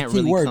you that's can't the key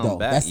really word, come though.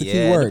 back. That's the key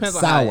It word. depends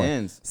on Sour. how it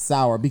ends.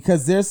 Sour.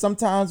 Because there's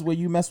sometimes where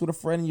you mess with a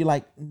friend and you're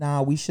like,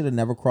 nah, we should have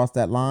never crossed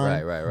that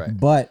line. Right.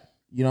 But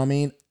you know what I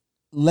mean?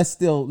 Let's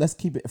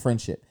keep it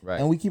friendship. Right.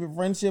 And we keep it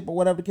friendship or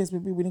whatever the case may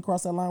be. We didn't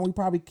cross that line. We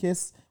probably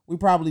kissed. We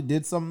probably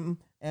did something.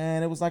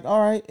 And it was like, all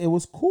right, it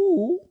was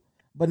cool.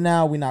 But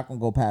now we're not gonna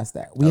go past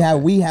that.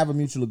 We have a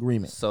mutual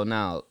agreement. So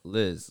now,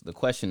 Liz, the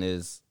question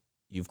is,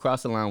 you've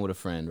crossed the line with a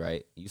friend,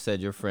 right? You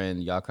said your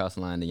friend, y'all crossed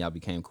the line, then y'all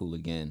became cool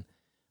again.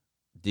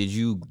 Did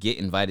you get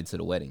invited to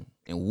the wedding?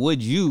 And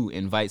would you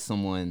invite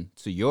someone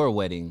to your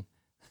wedding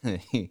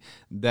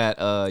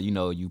that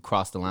you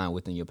crossed the line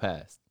with in your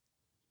past?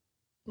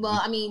 Well,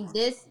 I mean,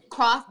 this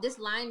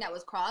line that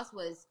was crossed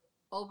was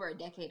over a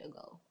decade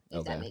ago.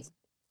 If that makes sense.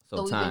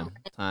 So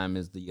time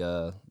is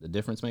the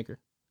difference maker.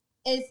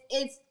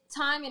 It's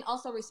time and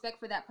also respect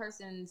for that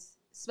person's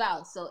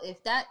spouse. So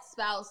if that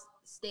spouse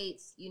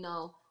states,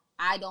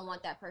 I don't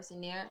want that person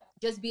there,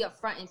 just be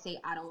upfront and say,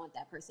 I don't want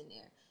that person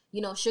there.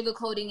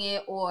 Sugarcoating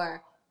it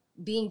or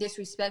being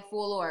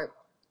disrespectful or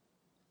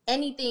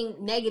anything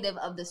negative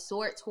of the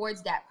sort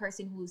towards that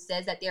person who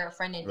says that they're a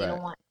friend and they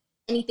don't want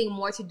anything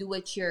more to do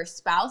with your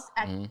spouse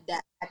at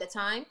the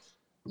time.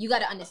 You got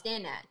to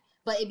understand that.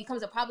 But it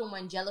becomes a problem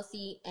when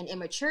jealousy and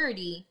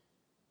immaturity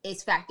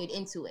is factored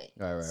into it.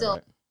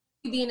 So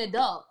you be an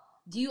adult.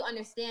 Do you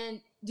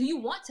understand? Do you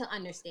want to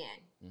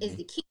understand is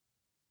the key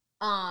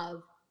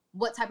of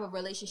what type of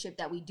relationship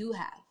that we do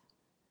have.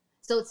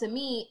 So to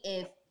me,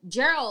 if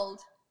Gerald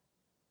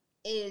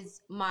is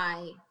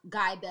my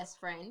guy best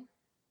friend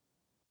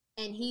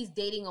and he's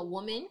dating a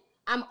woman,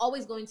 I'm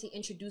always going to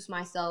introduce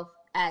myself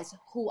as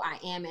who I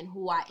am and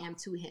who I am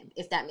to him,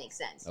 if that makes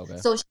sense. Okay.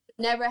 So she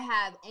never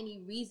have any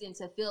reason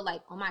to feel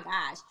like, oh my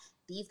gosh,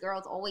 these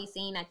girls always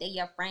saying that they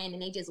your friend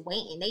and they just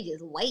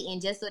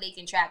waiting just so they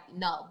can trap.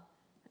 No,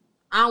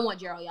 I don't want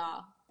Gerald,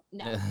 y'all.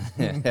 No.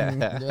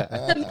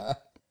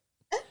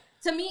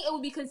 To me, it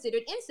would be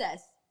considered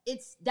incest.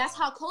 That's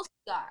how close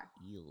we are.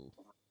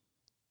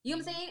 You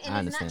know what I'm saying? And I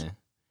it's understand. not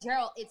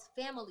Gerald, it's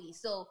family.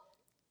 So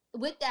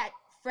with that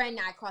friend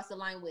I crossed the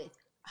line with,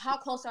 how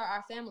close are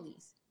our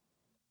families?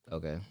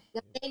 Okay.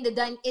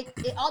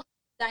 It all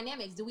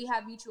dynamics. Do we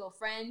have mutual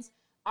friends?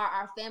 Are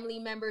our family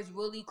members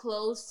really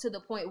close to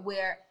the point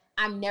where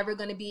I'm never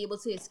going to be able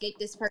to escape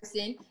this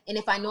person? And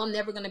if I know I'm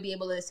never going to be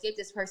able to escape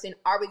this person,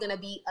 are we going to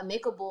be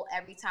amicable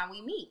every time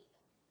we meet?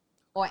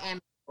 Or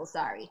amicable,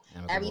 sorry.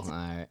 Every time.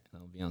 All right.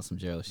 I'll be on some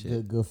Gerald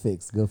shit. Good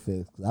fix.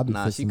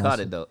 Nah, she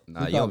caught it though.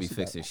 Nah, you don't be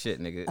fixing shit,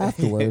 nigga.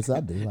 Afterwards, I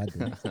do.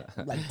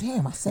 Like,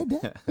 damn, I said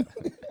that.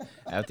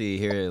 After you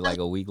hear it like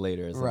a week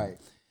later or something. Right.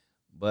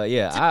 But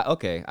yeah,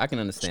 I can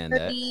understand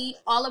that.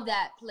 All of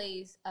that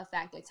plays a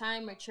factor.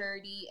 Time,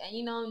 maturity,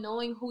 and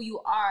knowing who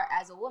you are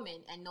as a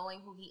woman and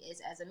knowing who he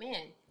is as a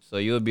man. So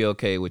you would be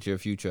okay with your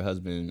future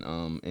husband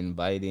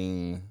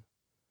inviting,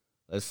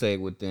 let's say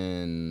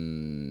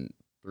within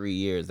 3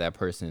 years, that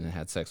person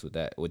had sex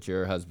with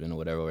your husband or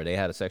whatever, or they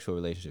had a sexual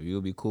relationship. You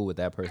would be cool with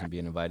that person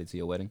being invited to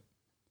your wedding?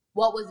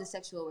 What was the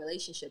sexual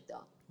relationship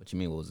though? What you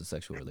mean? What was the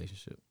sexual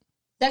relationship?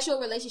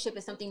 Sexual relationship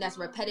is something that's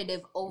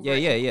repetitive over.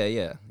 Yeah.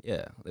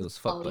 It was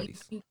fuck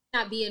buddies. You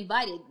cannot be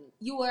invited.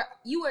 You were.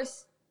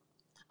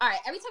 All right.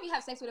 Every time you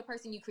have sex with a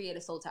person, you create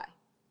a soul tie.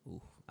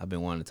 Ooh, I've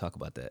been wanting to talk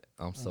about that.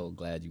 I'm so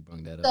glad you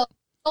brought that So up.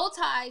 soul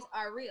ties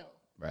are real.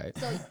 Right.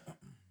 So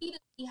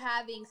repeatedly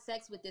having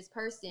sex with this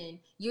person,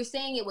 you're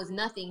saying it was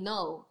nothing.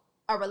 No,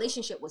 a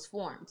relationship was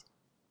formed.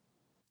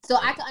 So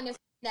I can understand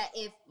that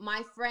if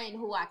my friend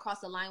who I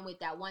crossed the line with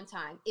that one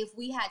time, if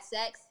we had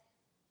sex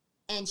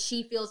and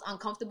she feels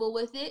uncomfortable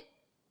with it,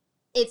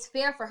 it's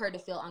fair for her to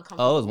feel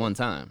uncomfortable. Oh, it was one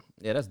time.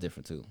 Yeah, that's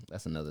different too.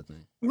 That's another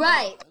thing.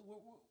 Right.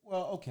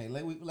 Well, okay,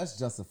 let's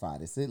justify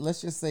this.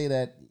 Let's just say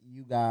that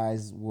you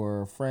guys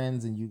were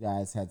friends and you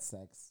guys had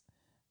sex,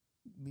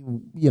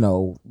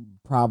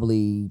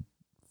 probably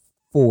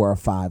 4 or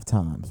 5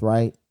 times,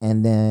 right?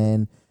 And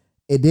then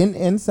it didn't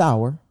end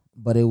sour,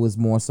 but it was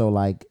more so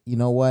like, you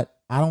know what?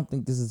 I don't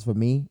think this is for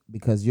me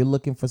because you're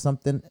looking for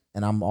something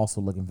and I'm also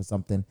looking for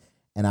something.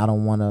 And I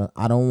don't want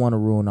to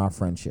ruin our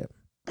friendship.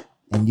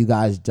 And you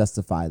guys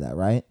justify that,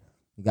 right?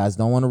 You guys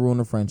don't want to ruin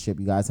the friendship.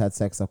 You guys had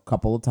sex a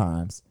couple of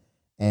times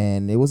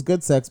and it was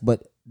good sex,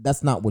 but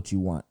that's not what you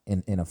want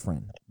in a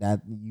friend.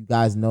 That you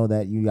guys know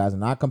that you guys are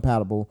not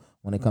compatible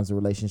when it comes to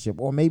relationship,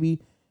 or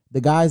maybe the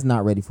guy's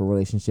not ready for a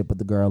relationship, but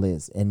the girl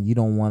is. And you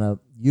don't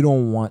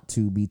want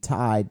to be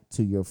tied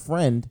to your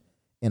friend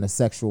in a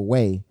sexual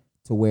way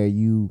to where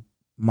you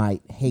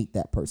might hate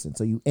that person.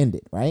 So you end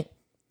it, right?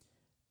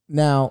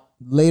 Now,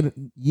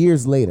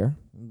 years later,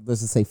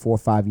 let's just say 4 or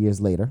 5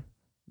 years later,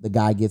 the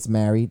guy gets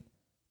married.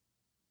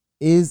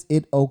 Is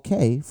it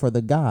okay for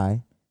the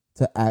guy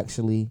to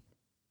actually,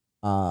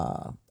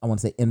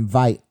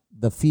 invite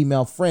the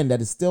female friend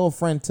that is still a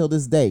friend till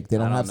this day? They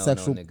don't have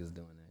sexual. No niggas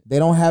doing that. They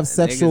don't have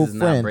sexual niggas is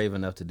friend. not brave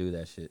enough to do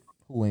that shit.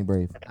 Who ain't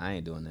brave? I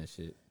ain't doing that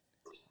shit.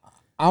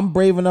 I'm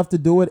brave enough to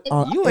do it.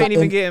 You ain't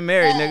even getting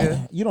married,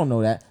 nigga. You don't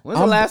know that. When's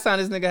the last time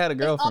this nigga had a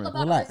girlfriend? It's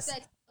all about Relax.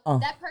 respect.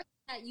 that person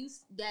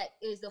that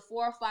is the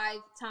 4 or 5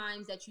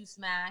 times that you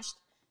smashed,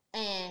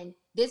 and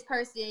this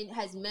person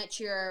has met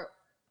your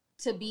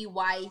to be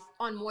wife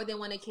on more than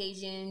one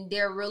occasion.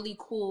 They're really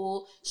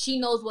cool. She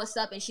knows what's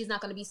up, and she's not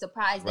going to be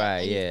surprised.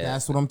 Right, yeah.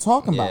 That's what I'm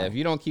talking Yeah, about. if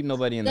you don't keep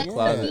nobody in the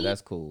closet,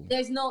 that's cool.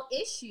 There's no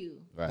issue.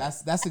 Right.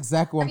 That's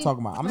exactly what I'm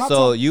talking about. I'm not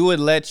So you would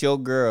let your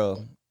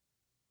girl,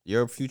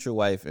 your future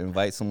wife,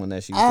 invite someone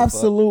that she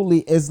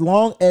absolutely as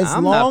long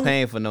I'm not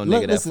paying for no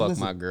nigga that fuck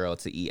my girl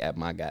to eat at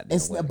my goddamn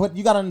wedding. But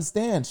you gotta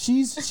understand,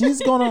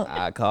 she's gonna.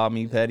 I call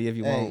me petty if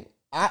you want.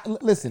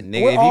 Listen,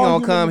 nigga, if he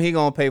gonna come, he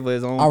gonna pay for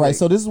his own. All right,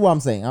 so this is what I'm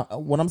saying.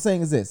 What I'm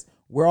saying is this: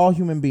 we're all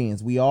human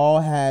beings. We all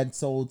had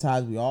soul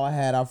ties. We all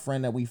had our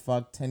friend that we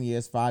fucked 10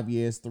 years, 5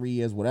 years, 3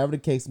 years, whatever the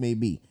case may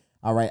be.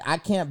 All right, I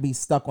can't be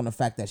stuck on the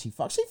fact that she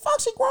fucked.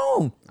 She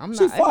grown. I'm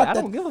she not. fucked. I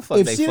don't give a fuck.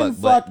 If they she didn't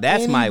fuck, fuck but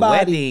that's my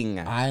anybody, wedding.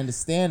 I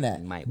understand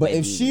that. My but if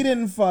wedding. she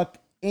didn't fuck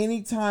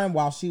any time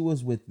while she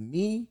was with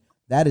me,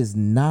 that is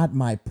not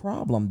my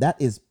problem. That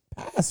is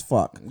past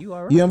fuck. You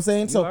all right? You know what I'm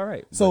saying? You So, all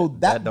right. so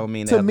That don't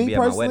mean to that me be at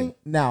my personally. wedding.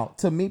 Now,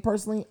 to me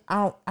personally,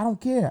 I don't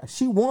care.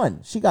 She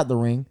won. She got the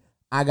ring.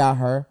 I got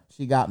her.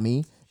 She got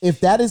me. If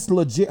that is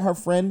legit her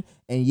friend,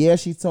 and yeah,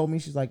 she told me,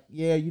 she's like,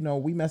 yeah, you know,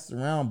 we messed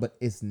around, but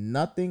it's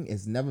nothing.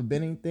 It's never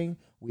been anything.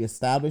 We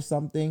established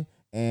something,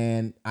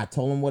 and I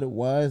told him what it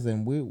was,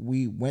 and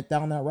we went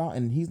down that route,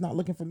 and he's not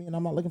looking for me, and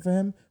I'm not looking for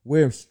him.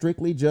 We're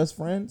strictly just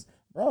friends.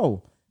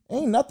 Bro,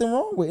 ain't nothing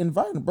wrong with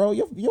inviting, bro.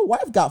 Your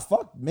wife got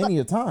fucked many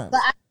a time.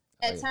 But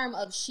that term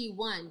of she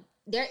won,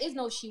 there is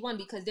no she won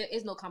because there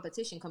is no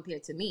competition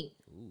compared to me.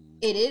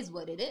 It is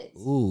what it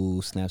is.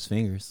 Ooh, snaps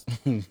fingers.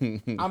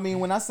 I mean,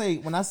 when I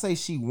say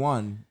she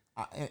won,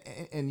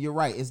 and you're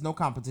right, it's no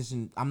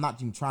competition. I'm not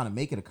even trying to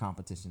make it a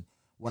competition.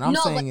 What I'm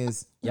saying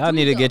is, y'all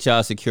need to get y'all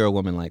a secure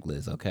woman like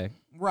Liz, okay?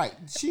 right?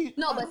 But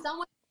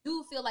someone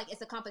do feel like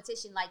it's a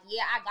competition. Like,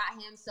 yeah, I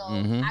got him, so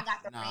Mm-hmm. I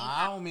got the ring.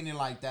 I don't mean it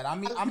like that. I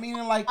mean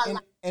it like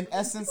in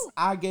essence,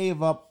 I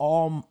gave up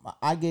all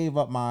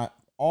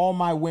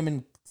my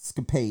women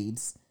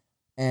escapades,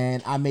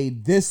 and I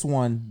made this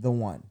one the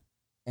one.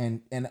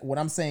 And what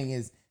I'm saying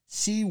is,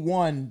 she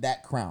won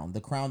that crown,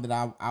 the crown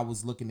that I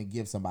was looking to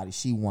give somebody.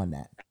 She won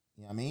that.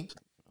 You know what I mean?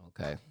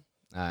 Okay.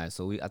 All right.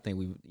 So All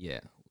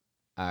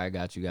right,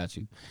 got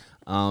you.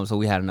 So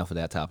we had enough of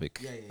that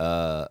topic.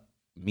 Yeah.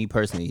 Me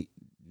personally,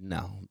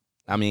 no.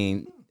 I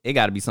mean, it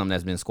got to be something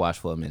that's been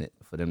squashed for a minute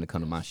for them to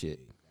come to my shit.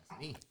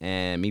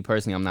 And me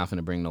personally, I'm not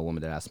finna bring no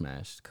woman that I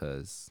smashed,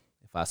 because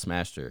if I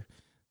smashed her,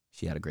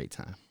 she had a great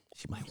time.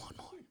 She might want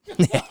more.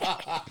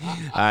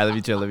 All right, let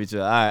me chill.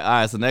 All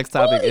right. So next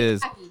topic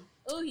is.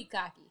 Ooh, he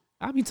cocky.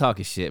 I be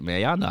talking shit, man.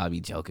 Y'all know I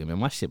be joking, man.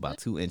 My shit about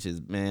 2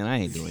 inches, man.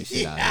 I ain't doing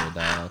shit out here,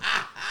 dog.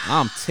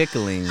 I'm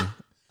tickling.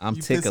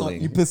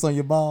 You piss on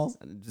your balls?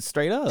 Just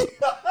straight up.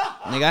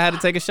 Nigga, I had to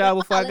take a shower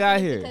before I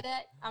got here.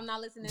 I'm not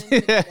listening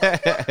to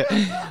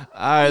that.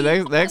 All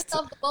right, next.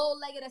 The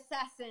bow-legged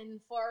assassin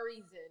for a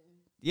reason.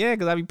 Yeah,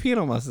 because I be peeing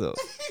on myself.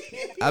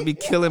 I be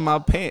killing my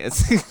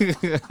pants.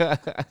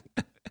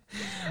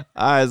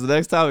 All right, so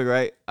next topic,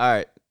 right? All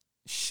right.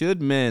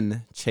 Should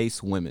men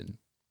chase women?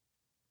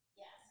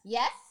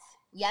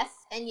 Yes,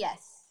 and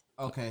yes.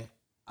 Okay.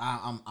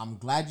 I'm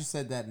glad you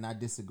said that, and I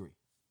disagree.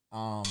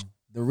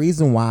 The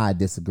reason why I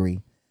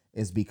disagree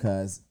is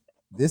because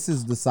this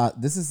is the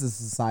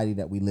society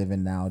that we live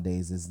in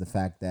nowadays. Is the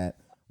fact that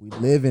we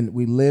live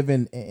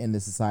in the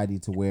society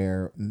to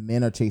where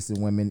men are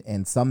chasing women,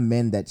 and some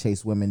men that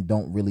chase women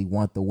don't really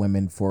want the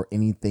women for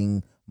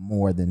anything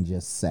more than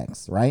just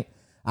sex, right?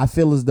 I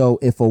feel as though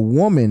if a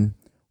woman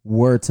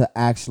were to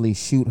actually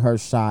shoot her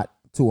shot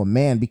to a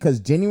man, because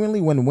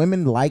genuinely when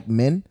women like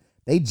men,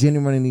 they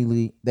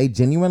genuinely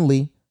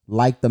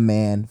like the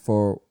man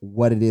for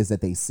what it is that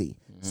they see.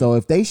 Mm-hmm. So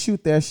if they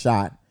shoot their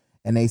shot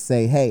and they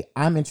say, "Hey,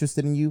 I'm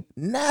interested in you,"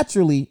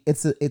 naturally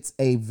it's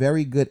a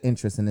very good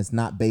interest, and it's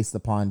not based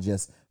upon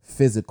just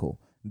physical.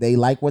 They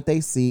like what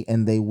they see,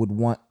 and they would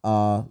want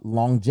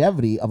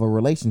longevity of a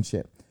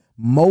relationship.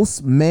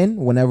 Most men,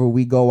 whenever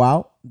we go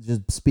out,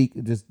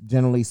 just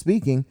generally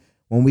speaking,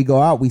 when we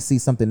go out, we see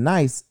something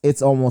nice.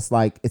 It's almost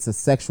like it's a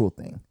sexual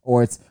thing,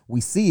 or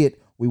we see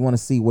it. We want to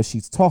see what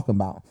she's talking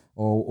about,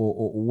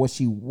 or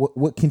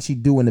what can she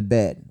do in the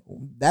bed.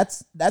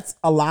 That's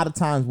a lot of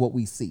times what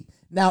we see.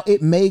 Now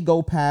it may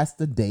go past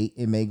the date,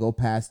 it may go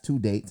past 2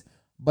 dates,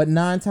 but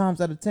 9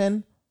 times out of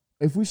 10,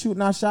 if we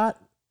shooting our shot,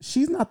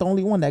 she's not the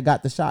only one that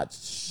got the shot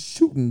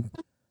shooting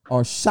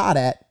or shot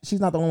at. She's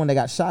not the only one that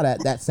got shot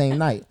at that same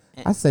night.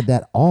 I said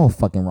that all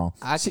fucking wrong.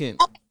 I can.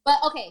 But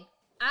okay,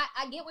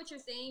 I get what you're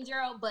saying,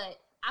 Gerald, but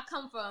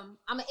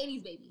I'm an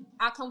 80s baby.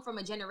 I come from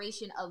a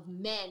generation of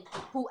men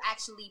who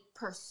actually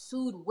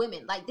pursued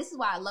women. Like, this is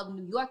why I love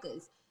New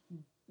Yorkers.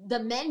 The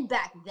men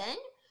back then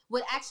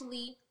would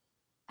actually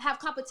have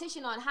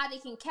competition on how they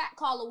can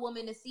catcall a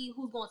woman to see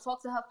who's going to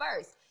talk to her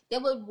first. They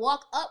would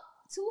walk up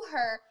to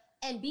her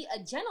and be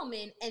a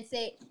gentleman and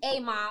say, "Hey,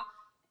 ma,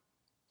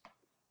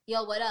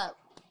 yo, what up?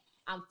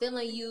 I'm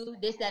feeling you,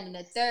 this, that, and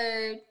the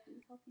third.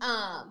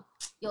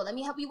 Yo, let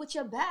me help you with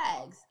your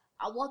bags.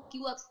 I'll walk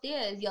you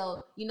upstairs,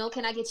 yo. You know,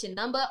 can I get your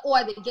number?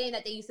 Or the game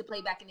that they used to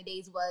play back in the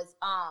days was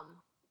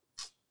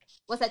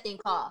what's that thing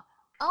called?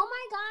 Oh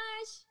my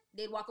gosh.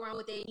 They'd walk around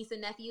with their niece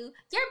and nephew.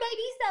 Your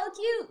baby's so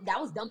cute.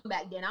 That was dumb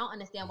back then. I don't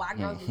understand why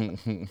girls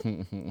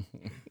do.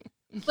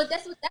 But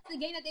that's the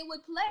game that they would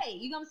play.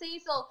 You know what I'm saying?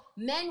 So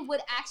men would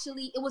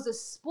actually, it was a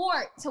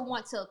sport to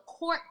want to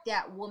court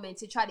that woman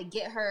to try to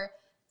get her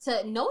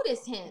to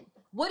notice him.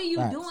 What are you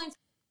doing to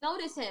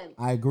notice him?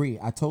 I agree.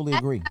 I totally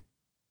agree.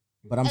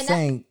 But I'm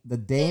saying the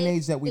day and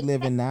age that we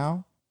live in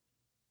now,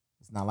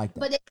 it's not like that.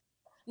 But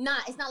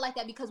it's not like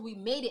that because we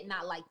made it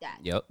not like that.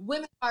 Yep.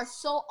 Women are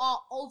so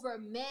all over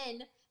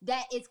men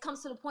that it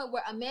comes to the point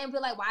where a man be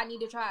like, well, I need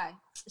to try.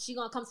 She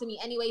gonna come to me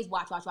anyways.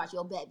 Watch.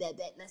 Yo, bet.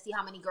 Let's see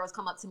how many girls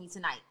come up to me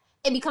tonight.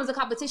 It becomes a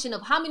competition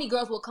of how many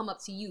girls will come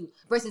up to you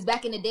versus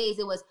back in the days,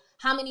 it was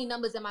how many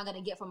numbers am I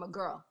gonna get from a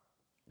girl?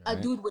 Right.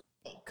 A dude would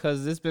say.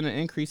 Cause there's been an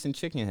increase in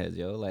chicken heads,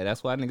 yo. Like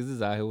that's why niggas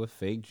is out here with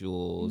fake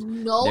jewels.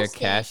 They're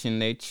cashing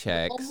their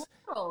checks.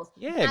 No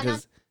yeah,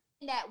 because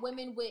that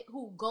women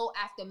who go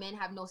after men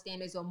have no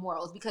standards or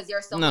morals because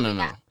there's so no.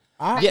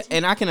 Yeah,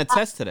 and I can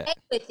attest to that.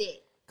 With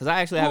it. Because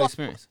I actually have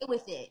experience.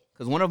 With it.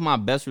 Because one of my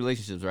best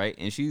relationships, right?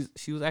 And she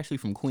was actually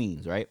from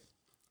Queens, right?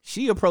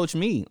 She approached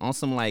me on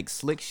some like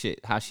slick shit,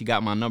 how she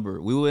got my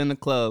number. We were in the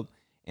club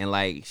and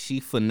like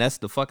she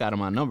finessed the fuck out of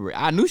my number.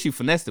 I knew she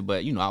finessed it,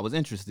 but you know, I was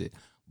interested.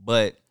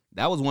 But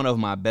that was one of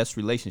my best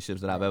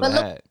relationships that I've ever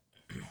had.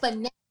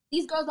 Finesse.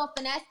 These girls don't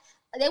finesse.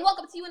 They walk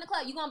up to you in the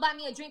club. You gonna buy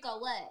me a drink or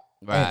what?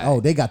 Right. Oh,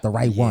 they got the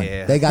right one.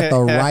 They got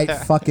the right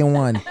fucking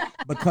one.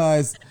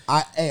 Because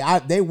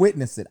they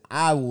witness it.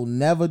 I will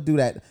never do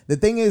that. The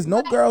thing is,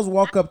 no girls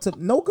walk up to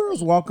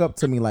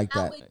me like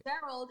that. I'm with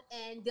Gerald,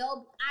 and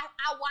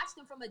I watch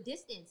them from a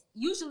distance.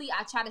 Usually,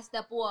 I try to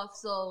step off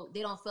so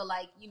they don't feel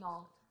like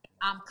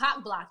I'm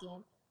cock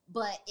blocking.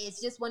 But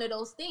it's just one of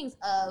those things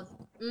of,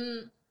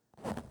 all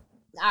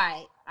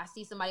right, I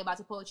see somebody about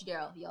to approach you,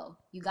 Daryl. Yo,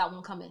 you got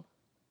one coming.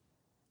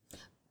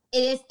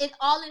 It's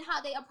all in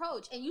how they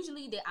approach, and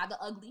usually they're either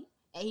ugly,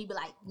 and he'd be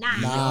like, nah.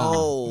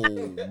 Yo,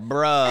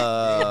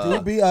 bruh. They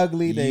do be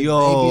ugly. They be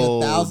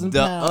 1,000 pounds.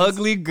 The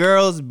ugly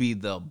girls be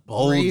the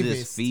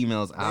boldest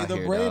females out here.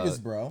 They're the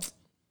bravest, bro.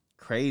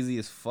 Crazy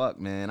as fuck,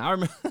 man. I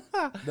remember.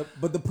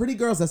 But the pretty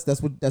girls,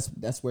 that's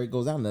where it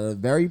goes down. The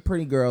very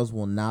pretty girls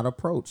will not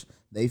approach.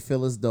 They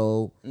feel as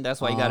though. That's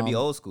why you got to be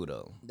old school,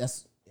 though.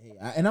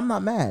 And I'm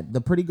not mad.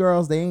 The pretty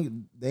girls,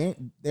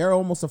 they're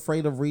almost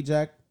afraid of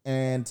reject.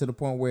 And to the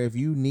point where if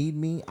you need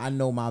me, I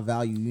know my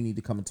value. You need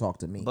to come and talk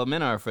to me. But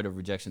men are afraid of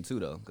rejection too,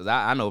 though. Because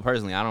I know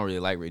personally, I don't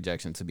really like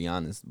rejection, to be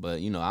honest. But,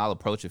 I'll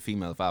approach a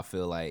female if I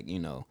feel like,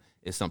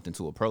 it's something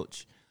to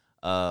approach.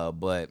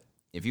 But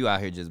if you out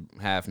here just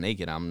half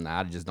naked,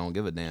 I just don't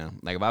give a damn.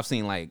 Like, if I've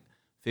seen, like,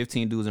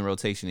 15 dudes in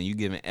rotation and you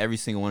giving every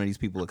single one of these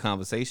people a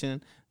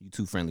conversation, you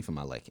too friendly for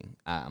my liking.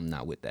 I'm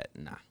not with that.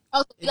 Nah. Oh,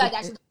 so you guys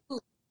actually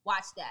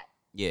watch that.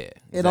 Yeah.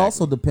 Exactly. It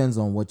also depends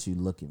on what you're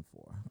looking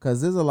for.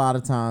 Because there's a lot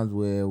of times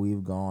where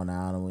we've gone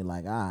out and we're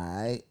like, all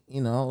right,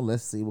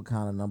 let's see what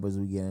kind of numbers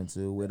we get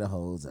into, where the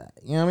hoes at.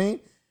 You know what I mean?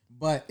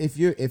 But if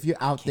you're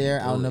out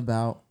there, out and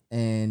about,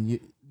 and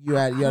you're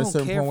at a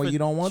certain point where you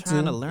don't want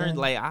to learn.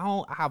 Like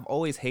I've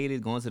always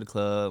hated going to the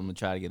club and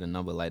try to get a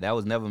number. Like that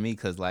was never me.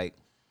 Because like,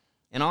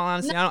 in all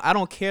honesty, I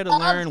don't care to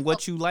learn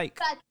what you like.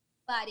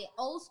 About it,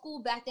 old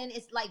school back then,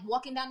 it's like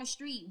walking down the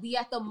street. We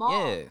at the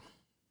mall. Yeah.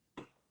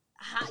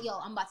 Yo,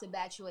 I'm about to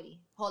bad shorty.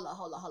 Hold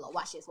on.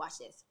 Watch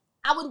this.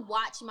 I would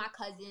watch my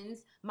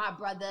cousins, my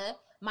brother,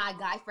 my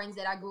guy friends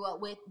that I grew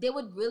up with. I'd be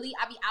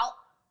out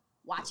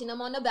watching them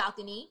on the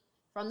balcony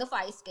from the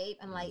fire escape.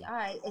 I'm like, all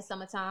right, it's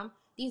summertime.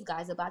 These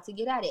guys are about to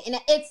get at it. And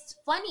it's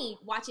funny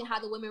watching how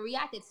the women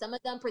reacted. Some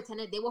of them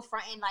pretended they were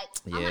fronting like,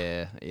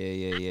 yeah.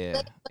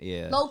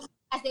 Low-key,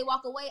 as they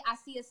walk away, I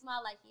see a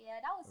smile like, yeah,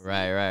 that was sweet.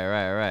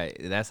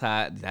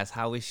 Right. That's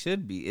how it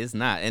should be. It's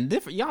not. And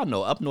different, y'all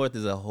know, up north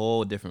is a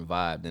whole different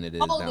vibe than it is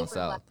down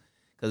south.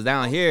 Because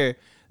down here,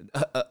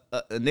 a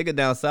nigga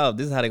down south,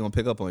 this is how they gonna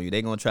pick up on you.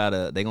 They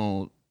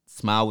gonna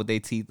smile with their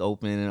teeth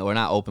open, or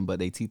not open, but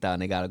their teeth out,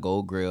 and they got a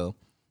gold grill.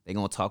 They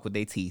gonna talk with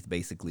their teeth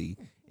basically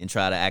and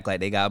try to act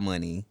like they got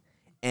money.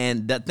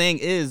 And the thing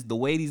is, the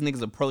way these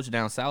niggas approach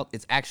down south,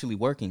 it's actually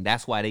working.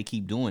 That's why they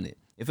keep doing it.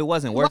 If it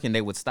wasn't working,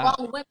 they would stop.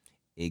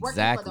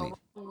 Exactly.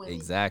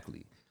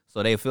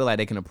 So they feel like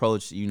they can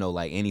approach,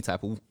 like any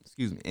type of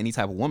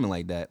woman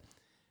like that.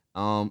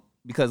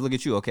 Because look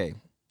at you, okay,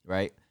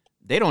 right?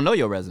 They don't know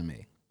your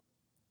resume.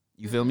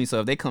 You feel me? So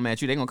if they come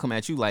at you, they're going to come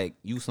at you like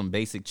you some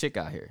basic chick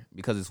out here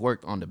because it's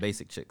worked on the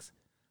basic chicks.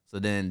 So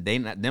then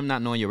them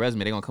not knowing your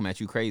resume, they're going to come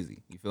at you crazy.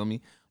 You feel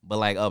me? But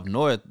like up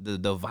north,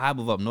 the vibe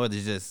of up north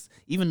is just,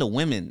 even the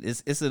women,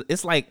 it's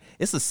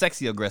a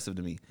sexy aggressive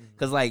to me.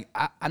 Because like,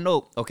 I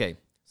know, okay,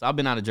 so I've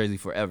been out of Jersey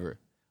forever,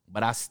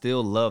 but I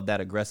still love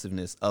that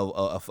aggressiveness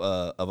of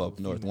a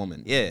north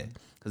woman. Yeah.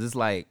 Because it's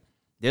like,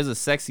 there's a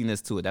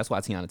sexiness to it. That's why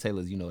Tiana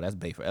Taylor's, that's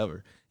Bae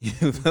forever.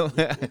 You feel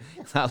me?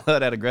 I love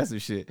that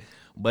aggressive shit.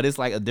 But it's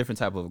like a different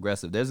type of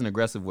aggressive. There's an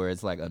aggressive where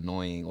it's like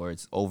annoying or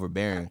it's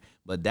overbearing.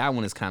 But that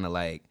one is kind of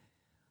like,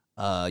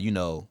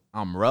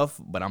 I'm rough,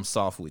 but I'm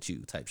soft with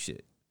you type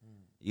shit.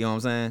 You know what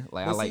I'm saying?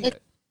 Like, I like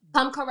that.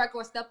 Come correct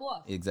or step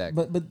off.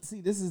 Exactly. But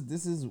see, this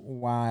is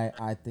why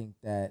I think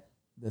that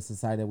the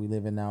society that we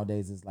live in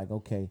nowadays is like,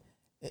 okay,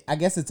 I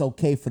guess it's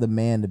okay for the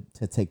man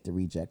to take the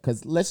reject.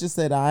 Because let's just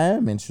say that I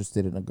am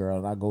interested in a girl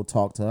and I go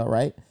talk to her,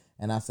 right?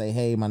 And I say,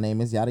 hey, my name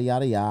is yada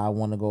yada yada. I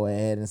want to go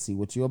ahead and see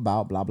what you're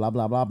about. Blah blah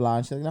blah blah blah.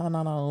 And she's like,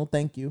 no,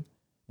 thank you,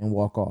 and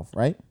walk off,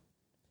 right?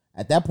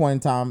 At that point in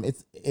time,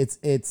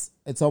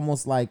 it's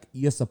almost like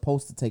you're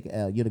supposed to take an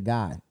L. You're the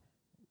guy,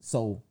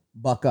 so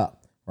buck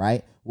up,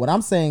 right? What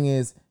I'm saying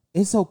is,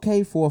 it's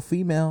okay for a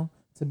female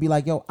to be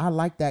like, yo, I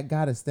like that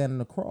guy that's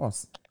standing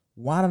across.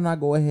 Why don't I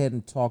go ahead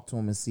and talk to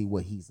him and see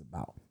what he's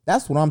about?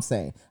 That's what I'm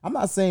saying. I'm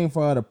not saying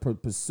for her to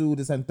pursue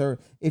this and third.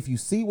 If you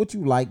see what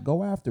you like,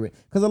 go after it.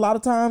 Because a lot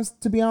of times,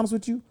 to be honest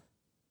with you,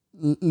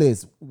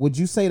 Liz, would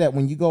you say that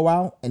when you go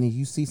out and if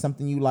you see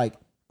something you like,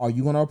 are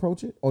you going to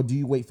approach it? Or do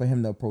you wait for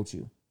him to approach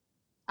you?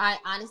 I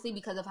honestly,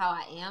 because of how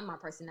I am, my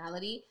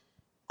personality.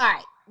 All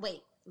right,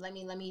 wait. Let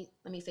me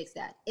fix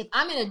that. If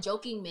I'm in a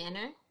joking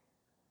manner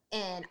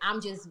and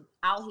I'm just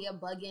out here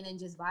bugging and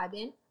just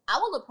vibing, I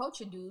will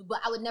approach a dude, but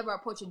I would never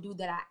approach a dude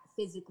that I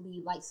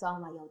physically like. So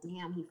I'm like, yo,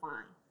 damn, he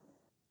fine.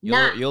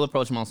 You'll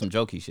approach him on some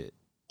jokey shit.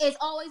 It's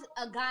always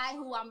a guy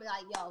who I'm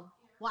like, yo,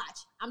 watch.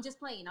 I'm just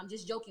playing. I'm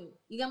just joking.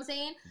 You get what I'm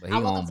saying? But he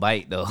gonna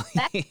bite though.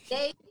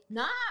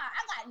 Nah,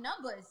 I got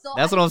numbers. So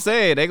that's what I'm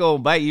saying. They gonna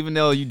bite even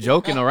though you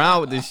joking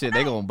around with this shit.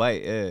 They gonna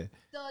bite. Yeah.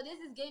 So this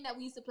is a game that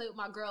we used to play with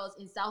my girls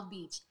in South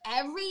Beach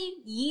every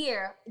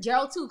year.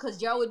 Gerald too, because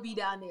Gerald would be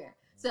down there.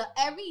 So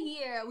every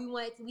year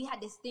we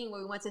had this thing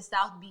where we went to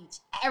South Beach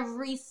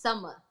every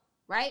summer,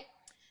 right?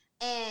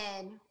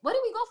 And what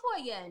did we go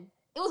for again?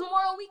 It was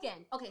Memorial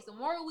Weekend. Okay, so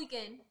Memorial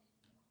Weekend,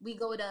 we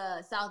go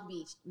to South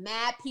Beach.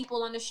 Mad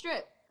people on the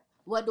strip.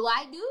 What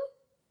do?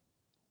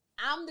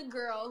 I'm the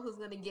girl who's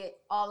going to get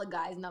all the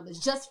guys' numbers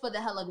just for the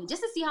hell of it.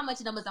 Just to see how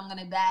much numbers I'm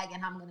going to bag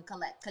and how I'm going to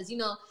collect. Because,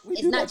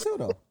 it's not too,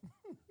 though.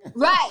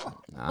 Right.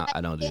 Nah,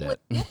 I don't do that.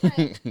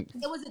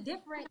 It was a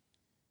different,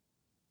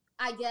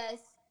 I guess,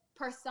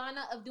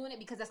 persona of doing it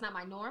because that's not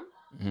my norm.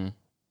 Mm-hmm.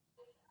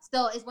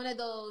 So it's one of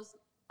those,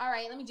 all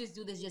right, let me just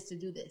do this just to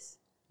do this.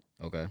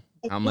 Okay.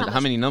 How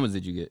many numbers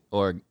did you get?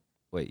 Or,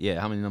 wait, yeah,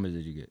 how many numbers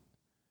did you get?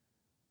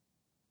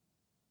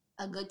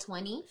 A good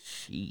 20.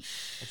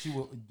 Sheesh.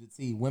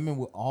 But women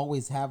will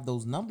always have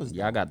those numbers.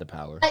 Yeah, I got the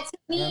power. But to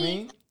me, you know what I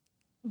mean?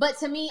 But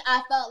to me,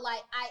 I felt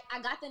like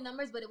I got the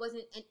numbers, but it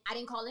wasn't, I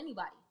didn't call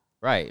anybody.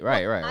 Right.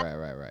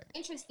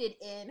 Interested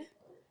in,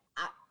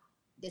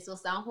 this will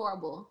sound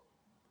horrible,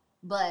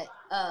 but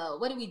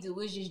what did we do?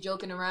 We was just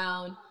joking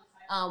around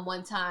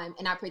one time,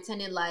 and I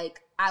pretended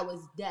like I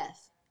was deaf,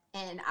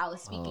 and I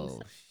was speaking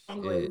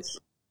language.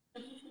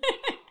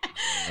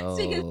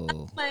 Speaking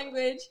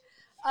language.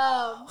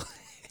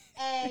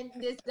 And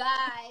this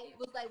guy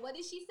was like, what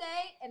did she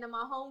say? And then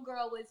my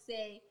homegirl would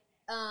say,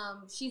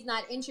 she's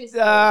not interested.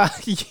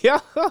 Yeah.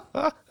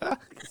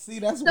 See,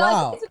 that's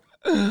wild.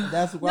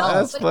 That's wild. No,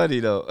 that's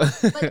funny, though. But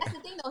that's the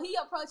thing, though. He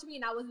approached me,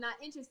 and I was not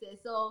interested.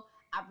 So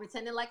I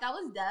pretended like I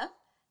was deaf,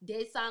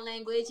 did sign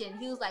language, and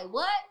he was like,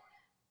 what?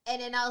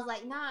 And then I was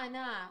like, nah.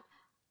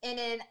 And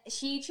then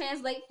she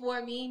translate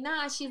for me.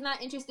 Nah, she's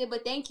not interested,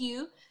 but thank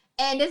you.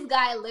 And this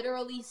guy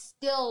literally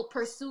still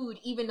pursued,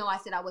 even though I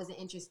said I wasn't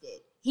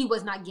interested. He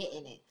was not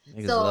getting it.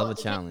 Niggas love a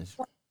challenge.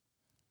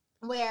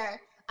 Where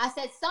I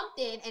said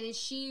something, and then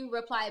she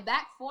replied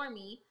back for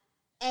me,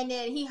 and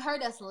then he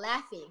heard us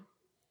laughing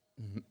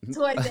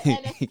towards the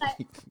end. It's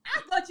like,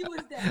 I thought you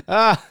was there.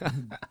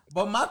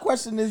 But my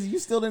question is, you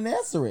still didn't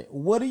answer it.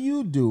 What do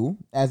you do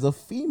as a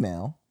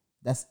female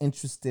that's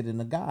interested in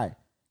a guy?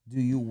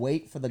 Do you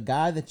wait for the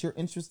guy that you're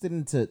interested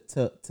in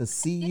to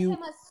see you?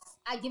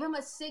 I give him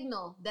a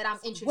signal that I'm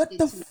interested. What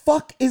the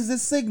fuck is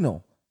this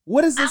signal?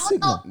 What is this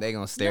signal? They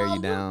gonna stare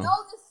you down. You know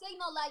the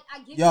signal, like I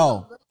give you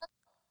a look.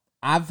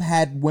 I've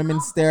had women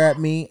stare at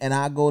me, and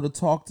I go to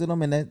talk to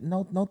them, and they,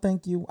 no,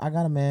 thank you. I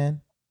got a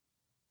man.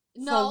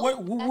 No.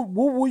 So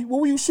what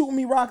were you shooting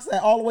me rocks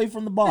at all the way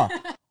from the bar?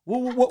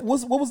 what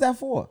was that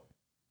for?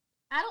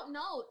 I don't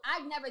know.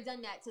 I've never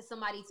done that to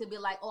somebody to be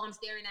like, oh, I'm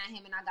staring at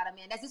him and I got a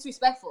man. That's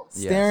disrespectful.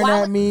 Yeah. Staring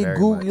at me,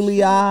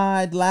 googly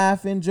eyed,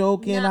 laughing,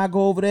 joking. I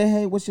go over there.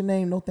 Hey, what's your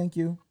name? No, thank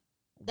you.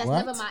 That's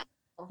never my.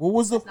 What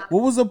was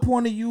the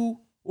point of you?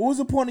 What was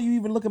the point of you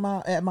even looking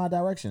at my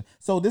direction?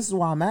 So this is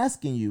why I'm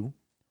asking you.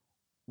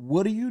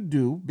 What do you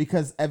do?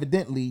 Because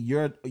evidently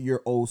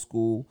you're old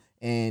school,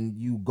 and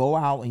you go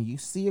out and you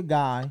see a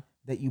guy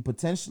that you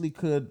potentially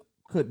could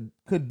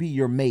be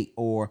your mate,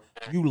 or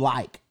you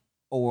like,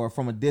 or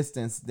from a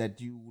distance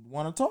that you would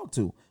want to talk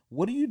to.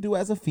 What do you do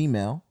as a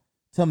female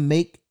to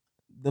make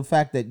the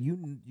fact that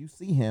you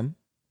see him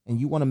and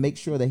you want to make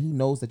sure that he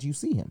knows that you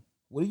see him?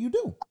 What do you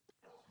do?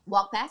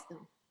 Walk past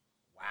him.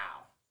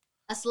 Wow.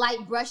 A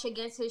slight brush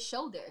against his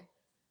shoulder.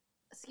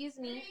 Excuse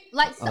me.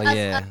 Like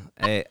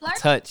hey,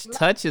 touch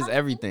is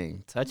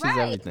everything. Touch is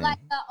everything. Like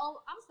oh,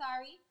 I'm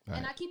sorry, right.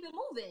 And I keep it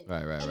moving.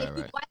 Right. And if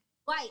you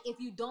bite. If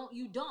you don't,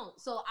 you don't.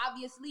 So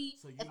obviously,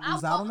 so you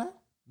lose out on that.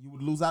 You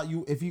would lose out.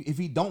 If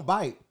he don't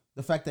bite,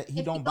 The fact that he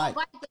If don't you bite.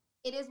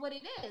 it is what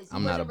it is.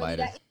 I'm not a wasn't really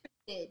biter. that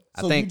interested.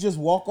 I So think you just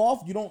walk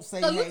off. You don't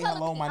say, So you "Hey, telling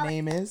hello, me, my all right,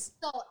 name is."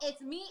 So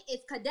it's me,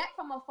 it's Cadet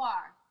from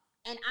afar,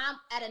 and I'm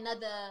at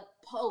another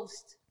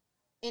post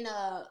in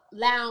a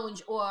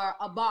lounge or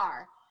a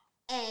bar,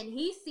 and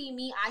he see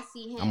me, I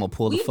see him. I'm gonna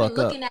pull the We've fuck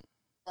been looking up.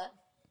 at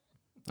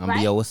I'm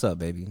right? Yo, what's up,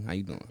 baby? How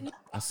you doing?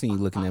 I seen you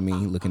looking at me,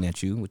 looking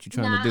at you. What you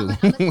trying Nah, to do?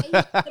 I'm gonna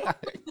say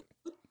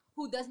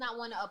who does not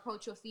want to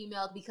approach a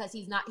female because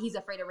he's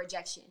afraid of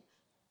rejection.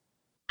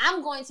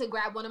 I'm going to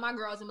grab one of my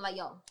girls and be like,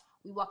 yo,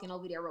 we walking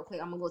over there real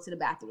quick. I'm gonna go to the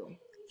bathroom.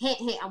 Hint,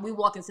 hint, and we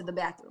walking to the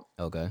bathroom.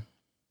 Okay.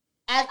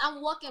 As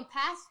I'm walking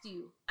past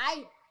you,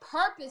 I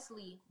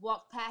purposely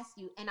walk past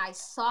you and I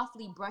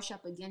softly brush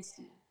up against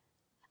you.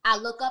 I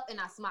look up and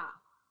I smile.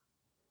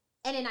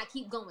 And then I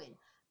keep going.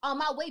 On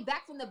my way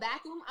back from the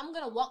bathroom, I'm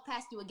going to walk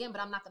past you again,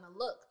 but I'm not going to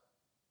look.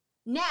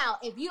 Now,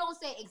 if you don't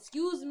say,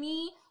 excuse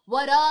me,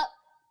 what up?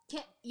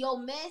 Yo,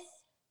 miss,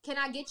 can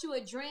I get you a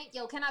drink?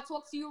 Yo, can I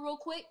talk to you real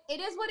quick? It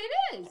is what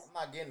it is. I'm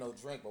not getting no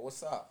drink, but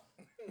what's up?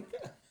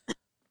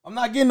 I'm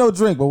not getting no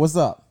drink, but what's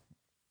up?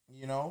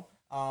 You know?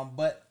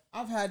 But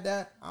I've had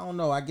that. I don't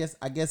know. I guess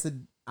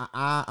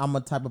I'm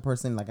a type of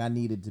person like I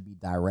needed to be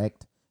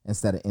direct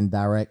instead of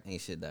indirect.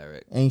 Ain't shit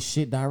direct. Ain't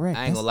shit direct.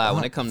 I ain't gonna lie.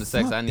 When it comes to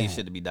sex, fuck I need that.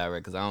 shit to be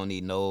direct because I don't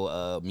need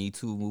no Me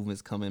Too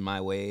movements coming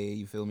my way.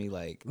 You feel me?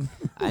 Like,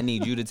 I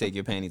need you to take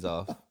your panties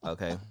off.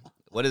 Okay.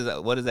 What is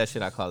that? What is that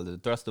shit I call it? The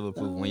thrust of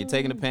approval. When you're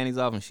taking the panties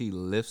off and she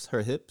lifts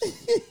her hips.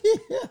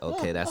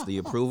 Okay, that's the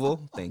approval.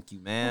 Thank you,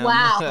 ma'am.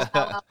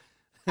 Wow.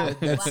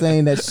 That's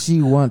saying that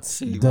she wants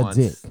She the wants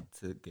dick.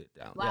 to get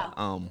down.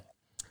 Wow. Yeah.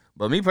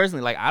 But me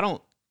personally, like, I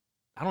don't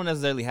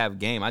necessarily have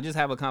game. I just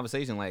have a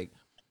conversation. Like,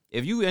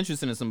 if you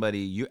interested in somebody,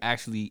 you're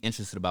actually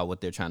interested about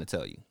what they're trying to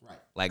tell you. Right.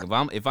 Like,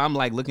 if I'm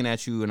like looking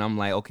at you and I'm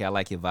like, okay, I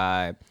like your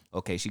vibe.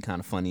 Okay, she kind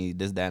of funny.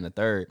 This, that, and the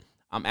third.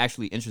 I'm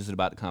actually interested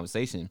about the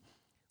conversation.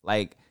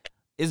 Like,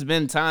 it's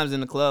been times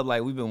in the club,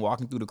 like, we've been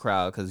walking through the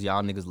crowd because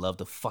y'all niggas love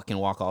to fucking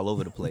walk all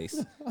over the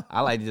place. I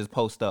like to just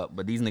post up,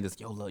 but these niggas,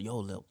 yo,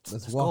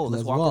 let's go.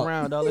 Let's walk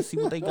around, dog. Let's see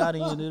what they got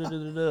in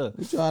you.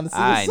 We trying to see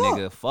All right, what's up.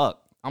 nigga,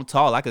 fuck. I'm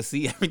tall. I can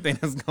see everything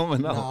that's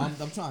going on.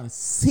 No, I'm trying to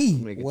see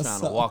Nigga what's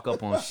trying up. to walk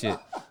up on shit.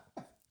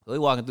 So we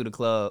walking through the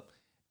club,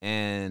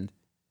 and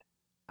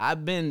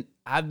I've been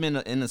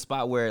in a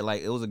spot where,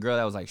 like, it was a girl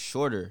that was like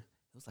shorter.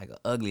 It was like an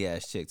ugly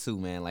ass chick too,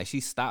 man. Like,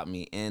 she stopped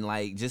me and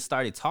like just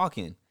started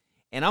talking,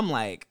 and I'm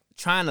like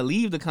trying to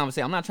leave the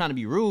conversation. I'm not trying to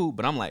be rude,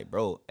 but I'm like,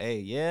 bro, hey,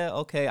 yeah,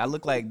 okay, I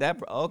look like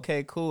that.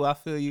 Okay, cool, I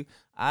feel you.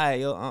 All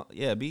right, yo,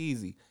 yeah, be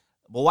easy.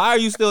 But why are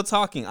you still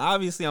talking?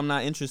 Obviously, I'm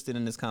not interested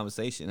in this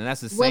conversation, and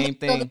that's the same Women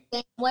feel thing. the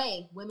same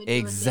way. Women feel the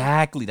same.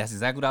 Exactly. That's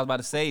exactly what I was about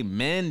to say.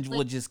 Men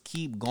would just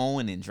keep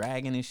going and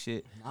dragging and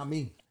shit. Not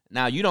me.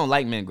 Now, you don't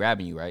like men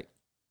grabbing you, right?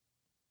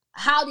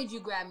 How did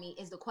you grab me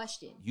is the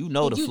question. You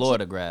know Did the you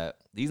Florida grab.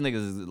 These niggas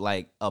is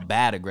like a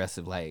bad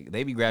aggressive. Like,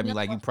 they be grabbing you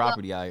like you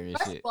property out here and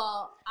First shit. of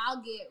all,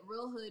 I'll get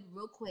real hood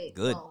real quick.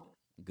 Good. So,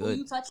 Good. Who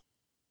you touch?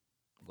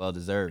 Well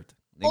deserved.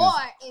 Or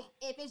Niggas,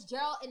 if it's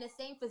Gerald in the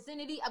same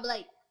vicinity, I'll be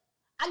like,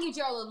 I give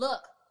Gerald a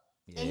look,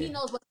 and he yeah.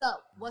 knows what's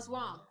up, what's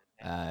wrong.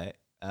 All right.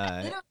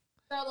 Literally,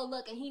 Gerald a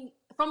look, and he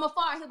from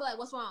afar he'll be like,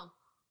 what's wrong,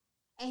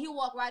 and he'll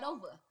walk right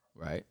over.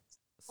 Right.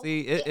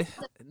 See,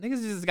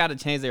 niggas just got to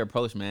change their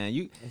approach,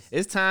 man.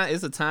 It's time.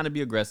 It's a time to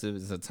be aggressive.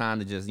 It's a time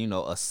to just,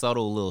 a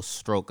subtle little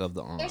stroke of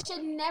the arm. There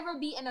should never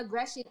be an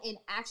aggression in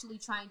actually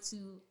trying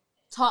to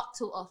talk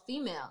to a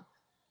female.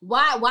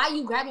 Why are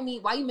you grabbing me?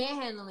 Why are you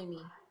manhandling me?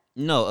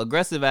 No,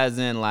 aggressive as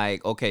in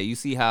like, okay, you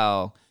see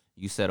how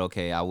you said,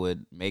 okay, I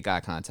would make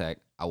eye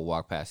contact, I would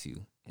walk past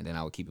you, and then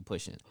I would keep it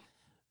pushing.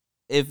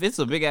 If it's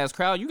a big ass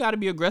crowd, you got to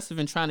be aggressive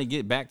in trying to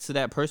get back to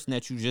that person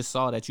that you just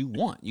saw that you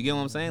want. You get what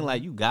I'm saying?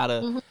 Like, you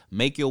gotta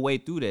make your way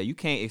through there. You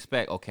can't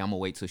expect, okay, I'm gonna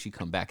wait till she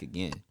come back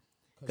again.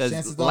 Because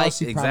chances are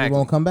she probably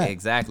won't come back.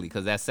 Exactly,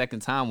 because that second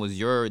time was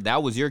your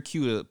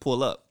cue to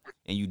pull up,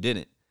 and you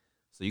didn't.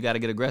 So you got to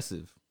get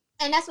aggressive.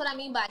 And that's what I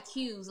mean by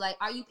cues. Like,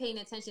 are you paying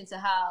attention to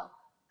how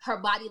her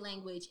body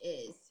language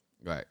is?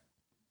 Right.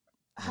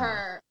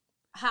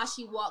 How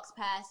she walks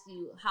past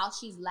you, how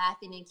she's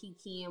laughing and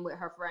kikiing with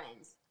her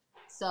friends.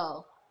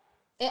 So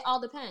it all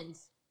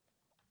depends.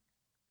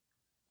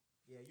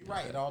 Yeah, you're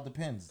right. It all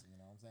depends. You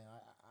know what I'm saying?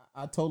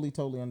 I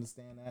totally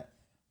understand that.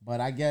 But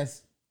I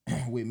guess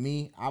with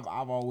me, I've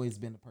always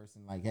been the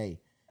person like, hey,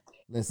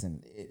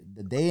 listen,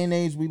 the day and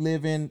age we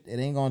live in, it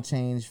ain't gonna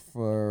change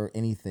for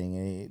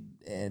anything,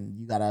 and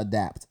you gotta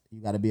adapt.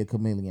 You gotta be a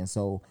chameleon.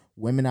 So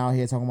women out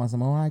here talking about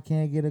some, I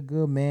can't get a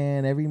good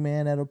man. Every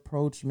man that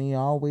approached me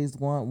always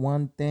want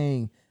one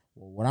thing.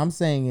 Well, what I'm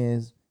saying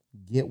is,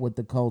 get with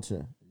the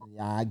culture.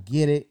 I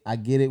get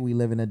it. We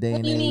live in a day and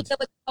What do you mean age. get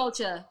with the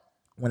culture?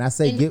 When I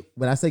say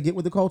get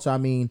with the culture, I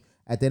mean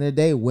at the end of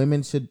the day,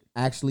 women should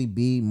actually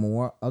be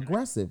more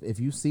aggressive.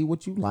 If you see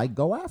what you like,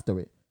 go after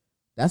it.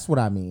 That's what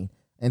I mean.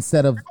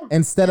 Instead of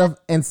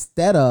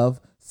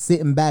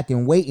sitting back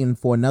and waiting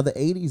for another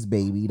 80s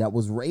baby that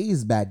was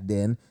raised back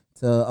then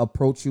to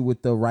approach you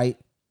with the right,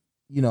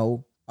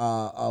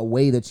 a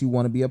way that you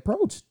want to be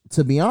approached.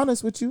 To be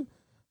honest with you,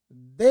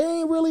 There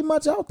ain't really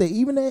much out there.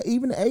 Even the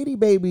 80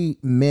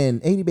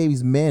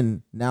 babies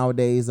men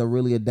nowadays are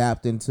really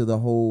adapting to the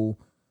whole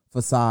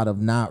facade of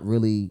not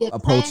really Depends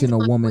approaching a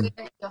on woman.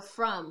 where you're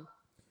from,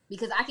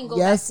 because I can go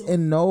Yes back to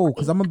and no,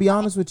 because I'm gonna be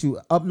honest with you.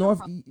 Up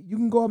north, you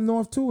can go up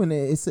north too, and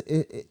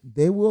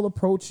they will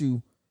approach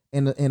you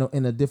in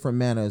a different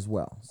manner as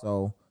well.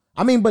 So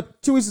I mean,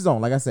 but to each his own.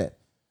 Like I said,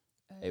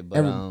 Hey,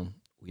 but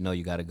we know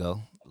you got to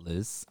go,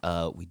 Liz.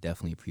 We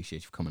definitely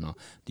appreciate you coming on.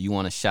 Do you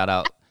want to shout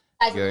out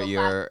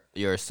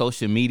your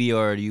social media,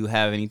 or do you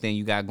have anything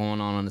you got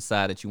going on the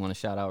side that you want to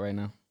shout out right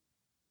now?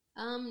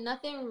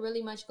 Nothing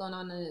really much going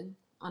on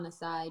the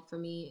side for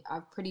me.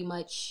 I've pretty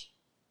much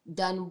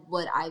done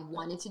what I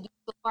wanted to do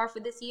so far for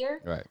this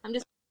year. Right. I'm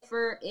just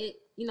for it,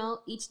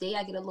 each day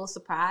I get a little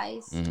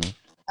surprise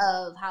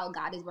of how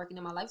God is working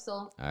in my life. So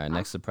All right,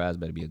 next surprise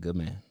better be a good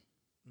man.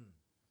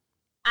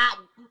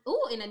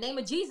 In the name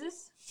of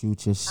Jesus,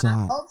 shoot your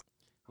shot.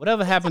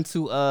 Whatever happened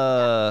to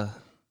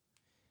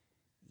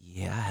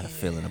yeah, I had a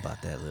feeling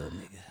about that little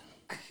nigga.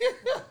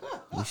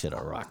 We should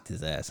have rocked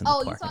his ass in the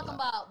parking lot. You talking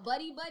about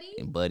Buddy?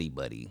 And Buddy.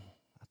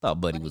 I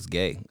thought Buddy was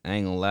gay. I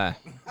ain't gonna lie.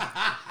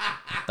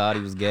 I thought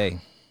he was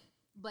gay.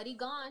 Buddy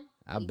gone.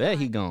 I bet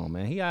he gone,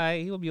 man. He all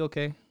right. He'll be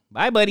okay.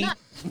 Bye, Buddy. No,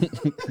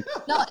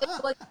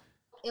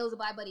 it was a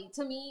bye, Buddy.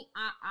 To me,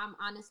 I'm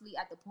honestly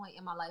at the point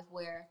in my life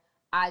where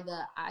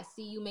either I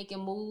see you making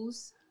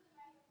moves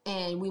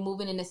and we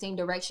moving in the same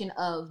direction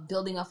of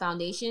building a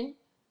foundation,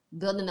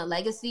 building a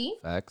legacy.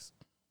 Facts.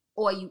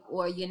 Or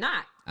you're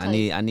not. I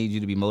need you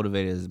to be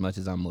motivated as much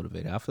as I'm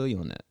motivated. I feel you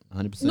on that,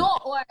 100%. No,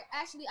 or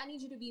actually, I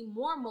need you to be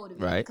more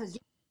motivated, right? Because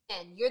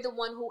you're the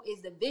one who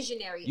is the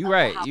visionary. You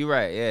right.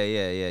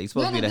 Yeah. You're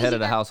supposed to be the head of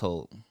the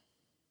household.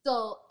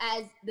 So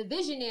as the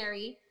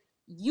visionary,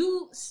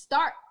 you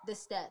start the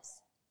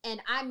steps,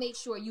 and I make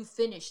sure you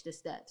finish the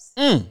steps.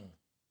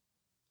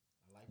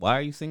 Why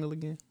are you single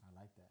again?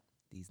 I like that.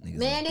 These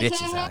niggas are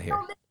bitches out here.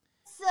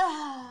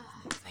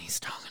 They ain't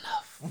strong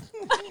enough. All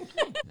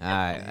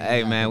right.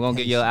 Hey, man, we're going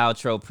to get your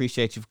outro.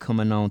 Appreciate you for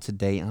coming on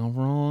today. All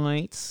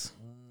right.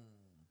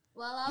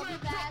 Well, I'll be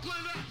back.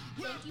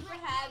 Thank you for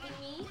having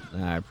me. All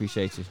right.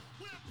 Appreciate you.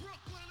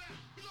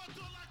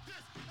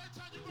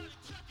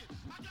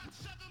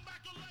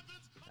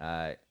 All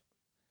right.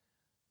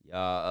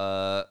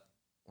 Y'all,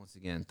 once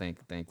again,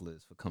 thank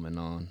Liz for coming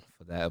on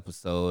for that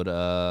episode.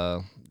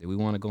 Do we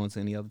want to go into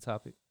any other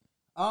topic?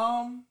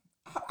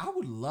 I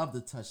would love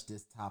to touch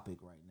this topic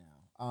right now.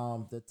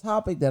 The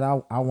topic that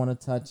I want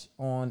to touch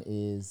on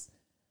is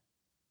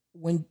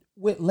with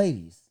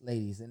ladies,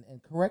 and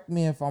correct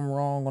me if I'm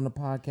wrong on the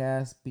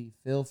podcast.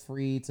 Feel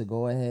free to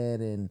go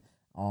ahead and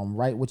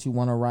write what you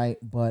want to write,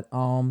 but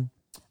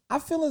I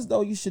feel as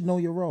though you should know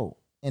your role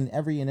in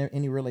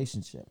any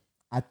relationship.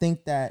 I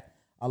think that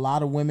a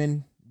lot of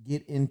women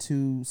get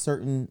into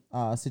certain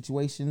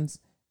situations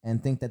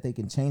and think that they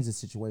can change the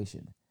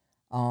situation.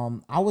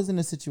 I was in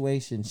a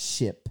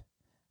situationship,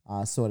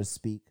 so to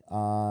speak,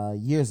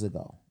 years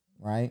ago,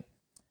 right?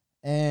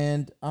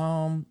 And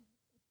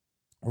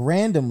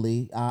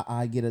randomly,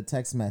 I get a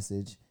text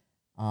message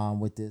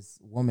with this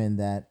woman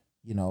that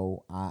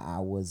I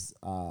was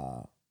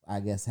I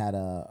guess had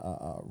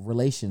a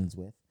relations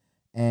with,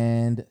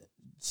 and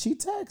she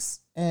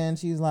texts and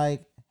she's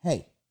like,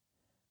 "Hey,"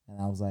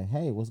 and I was like,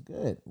 "Hey, what's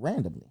good?"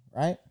 Randomly,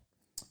 right?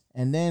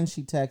 And then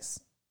she texts,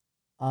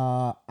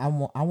 "I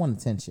want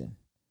attention."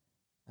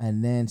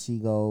 And then she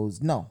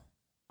goes, "No,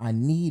 I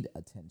need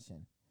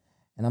attention."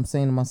 And I'm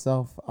saying to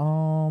myself,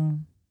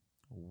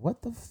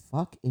 what the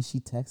fuck is she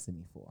texting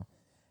me for?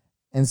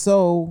 And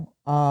so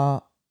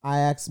I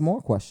asked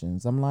more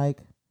questions. I'm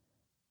like,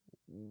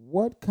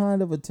 what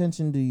kind of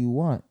attention do you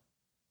want?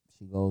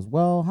 She goes,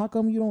 well, how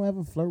come you don't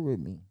ever flirt with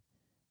me?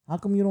 How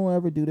come you don't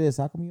ever do this?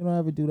 How come you don't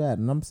ever do that?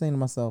 And I'm saying to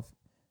myself,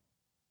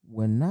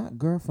 we're not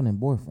girlfriend and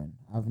boyfriend.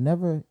 I've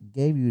never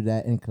gave you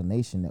that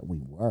inclination that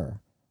we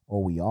were,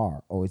 or we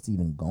are, or it's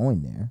even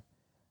going there.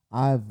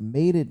 I've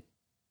made it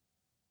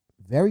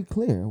very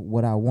clear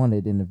what I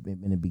wanted in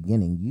the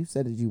beginning. You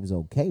said that you was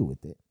okay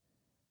with it.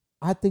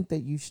 I think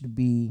that you should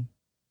be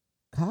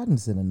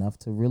cognizant enough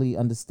to really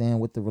understand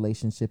what the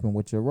relationship and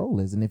what your role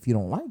is. And if you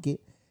don't like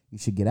it, you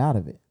should get out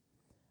of it.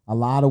 A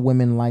lot of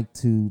women like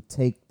to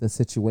take the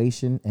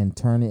situation and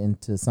turn it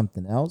into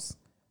something else.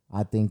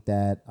 I think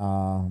that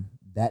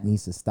that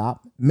needs to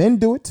stop. Men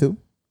do it too,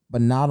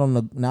 but not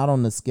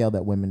on the scale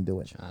that women do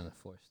it. Trying to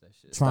force that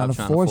shit. Trying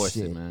to force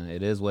it, man.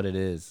 It is what it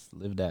is.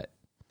 Live that.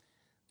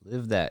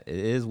 It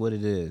is what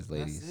it is,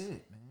 ladies. That's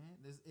it,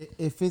 man.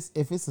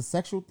 If it's a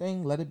sexual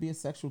thing, let it be a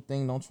sexual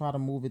thing. Don't try to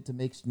move it to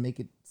make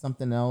it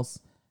something else.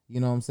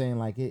 You know what I'm saying?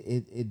 Like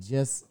it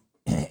just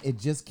it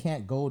just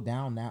can't go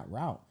down that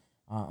route.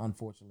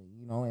 Unfortunately,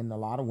 and a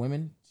lot of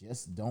women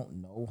just don't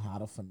know how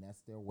to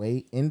finesse their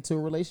way into a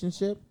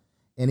relationship.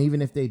 And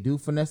even if they do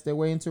finesse their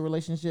way into a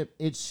relationship,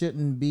 it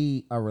shouldn't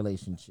be a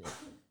relationship.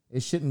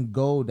 It shouldn't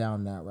go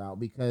down that route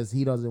because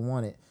he doesn't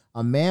want it.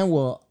 A man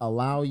will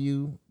allow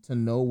you to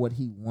know what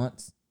he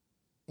wants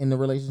in the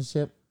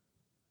relationship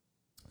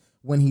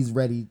when he's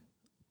ready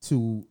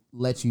to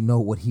let you know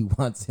what he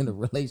wants in a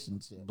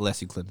relationship.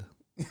 Bless you, Clinton.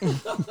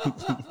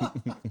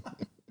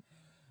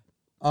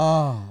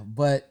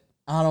 But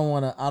I don't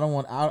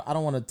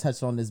want to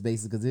touch on this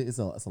basis because it's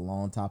a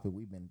long topic.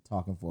 We've been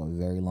talking for a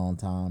very long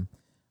time.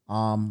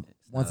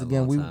 Once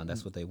again,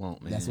 that's what they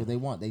want, man. That's what they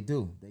want. They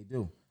do.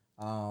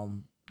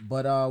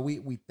 But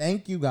we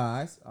thank you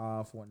guys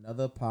for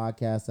another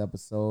podcast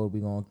episode.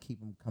 We're gonna keep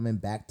them coming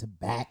back to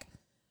back.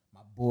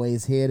 My boy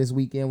is here this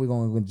weekend. We're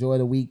gonna enjoy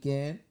the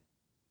weekend.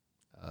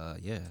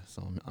 Yeah.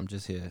 So I'm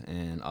just here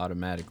and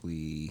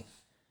automatically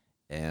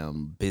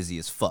am busy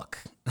as fuck.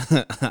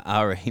 I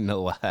already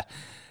know why.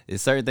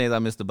 There's certain things I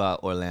missed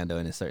about Orlando,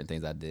 and there's certain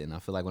things I didn't. I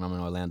feel like when I'm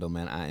in Orlando,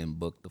 man, I am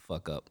booked the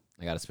fuck up.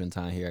 I gotta spend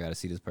time here. I gotta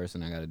see this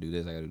person. I gotta do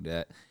this. I gotta do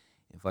that.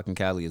 And fucking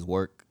Cali is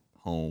work,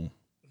 home,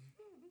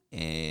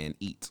 and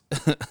eat,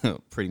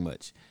 pretty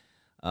much.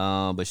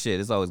 But shit,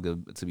 it's always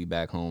good to be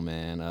back home,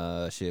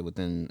 man. Shit,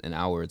 within an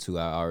hour or two,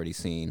 I already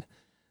seen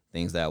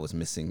things that I was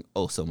missing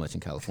so much in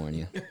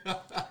California.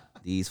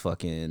 These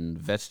fucking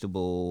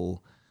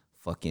vegetable,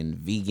 fucking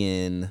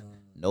vegan,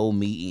 no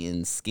meat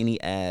eating, skinny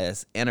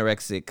ass,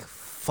 anorexic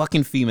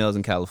fucking females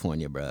in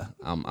California, bruh.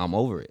 I'm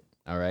over it.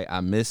 All right, I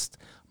missed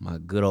my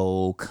good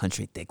old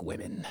country thick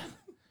women.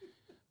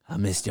 I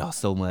missed y'all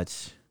so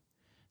much.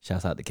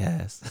 Shouts out to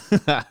Cass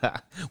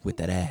with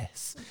that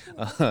ass.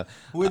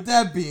 With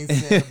that being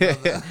said,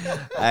 brother.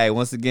 Hey,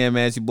 once again,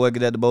 man, it's your boy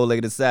Get at the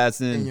Bow-Legged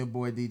Assassin. And your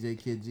boy DJ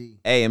Kid G.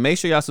 Hey, and make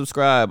sure y'all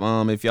subscribe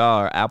if y'all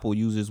are Apple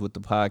users with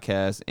the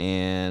podcast.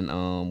 And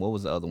what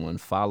was the other one?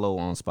 Follow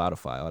on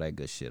Spotify, all that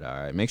good shit. All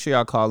right. Make sure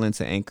y'all call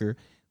into Anchor.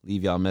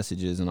 Leave y'all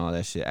messages and all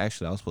that shit.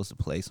 Actually, I was supposed to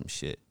play some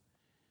shit.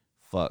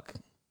 Fuck.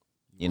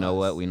 You know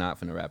what? We're not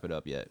finna wrap it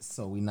up yet.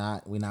 So we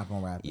not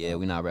gonna wrap it up. Yeah,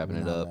 we're not wrapping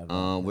it up.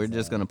 We're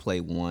just gonna play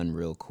one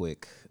real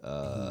quick. He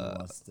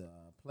wants to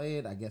play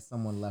it. I guess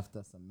someone left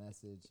us a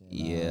message. And,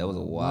 yeah, it was a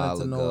while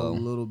wanted to ago. know a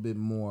little bit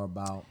more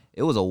about.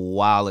 It was a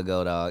while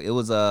ago, dog. It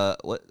was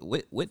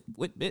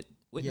Whitney.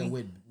 Yeah,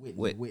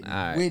 Whitney. All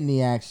right.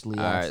 Whitney actually.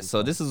 All right,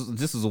 so this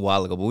is a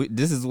while ago, but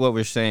this is what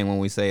we're saying when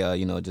we say,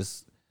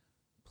 just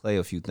play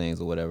a few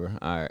things or whatever.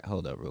 All right,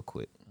 hold up real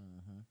quick.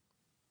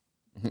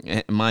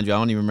 Mind you, I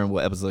don't even remember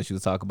what episode she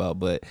was talking about,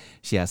 but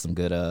she has some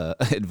good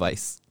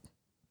advice.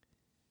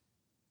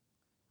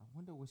 I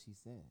wonder what she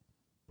said.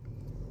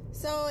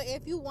 So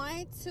if you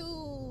want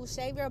to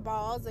shave your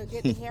balls or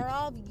get the hair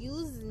off,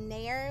 use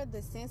Nair,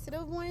 the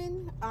sensitive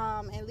one,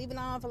 and leave it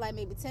on for like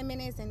maybe 10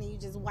 minutes, and then you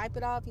just wipe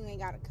it off. You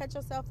ain't got to cut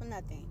yourself or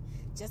nothing.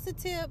 Just a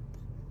tip.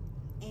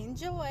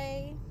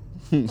 Enjoy.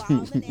 For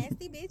all the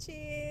nasty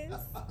bitches.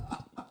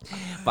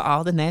 For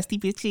all the nasty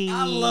bitches.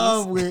 I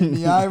love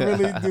Whitney. I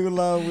really do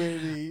love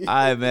Whitney. All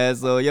right, man.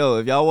 So,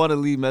 if y'all want to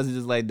leave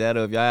messages like that,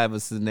 or if y'all have a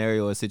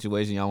scenario or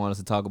situation y'all want us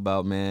to talk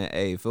about, man,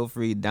 hey, feel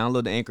free.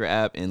 Download the Anchor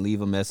app and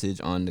leave a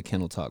message on the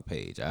Kennel Talk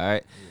page, all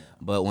right? Yeah.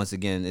 But once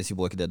again, it's your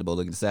boy Cadet the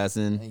Bow-Legged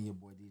Assassin. And your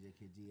boy DJ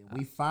KG. And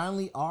we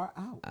finally are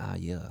out.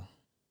 Yeah.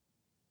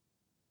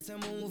 It's a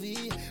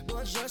movie,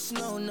 but just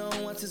know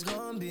what it's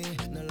gonna be.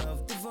 No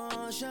love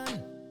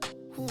devotion.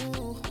 Ooh.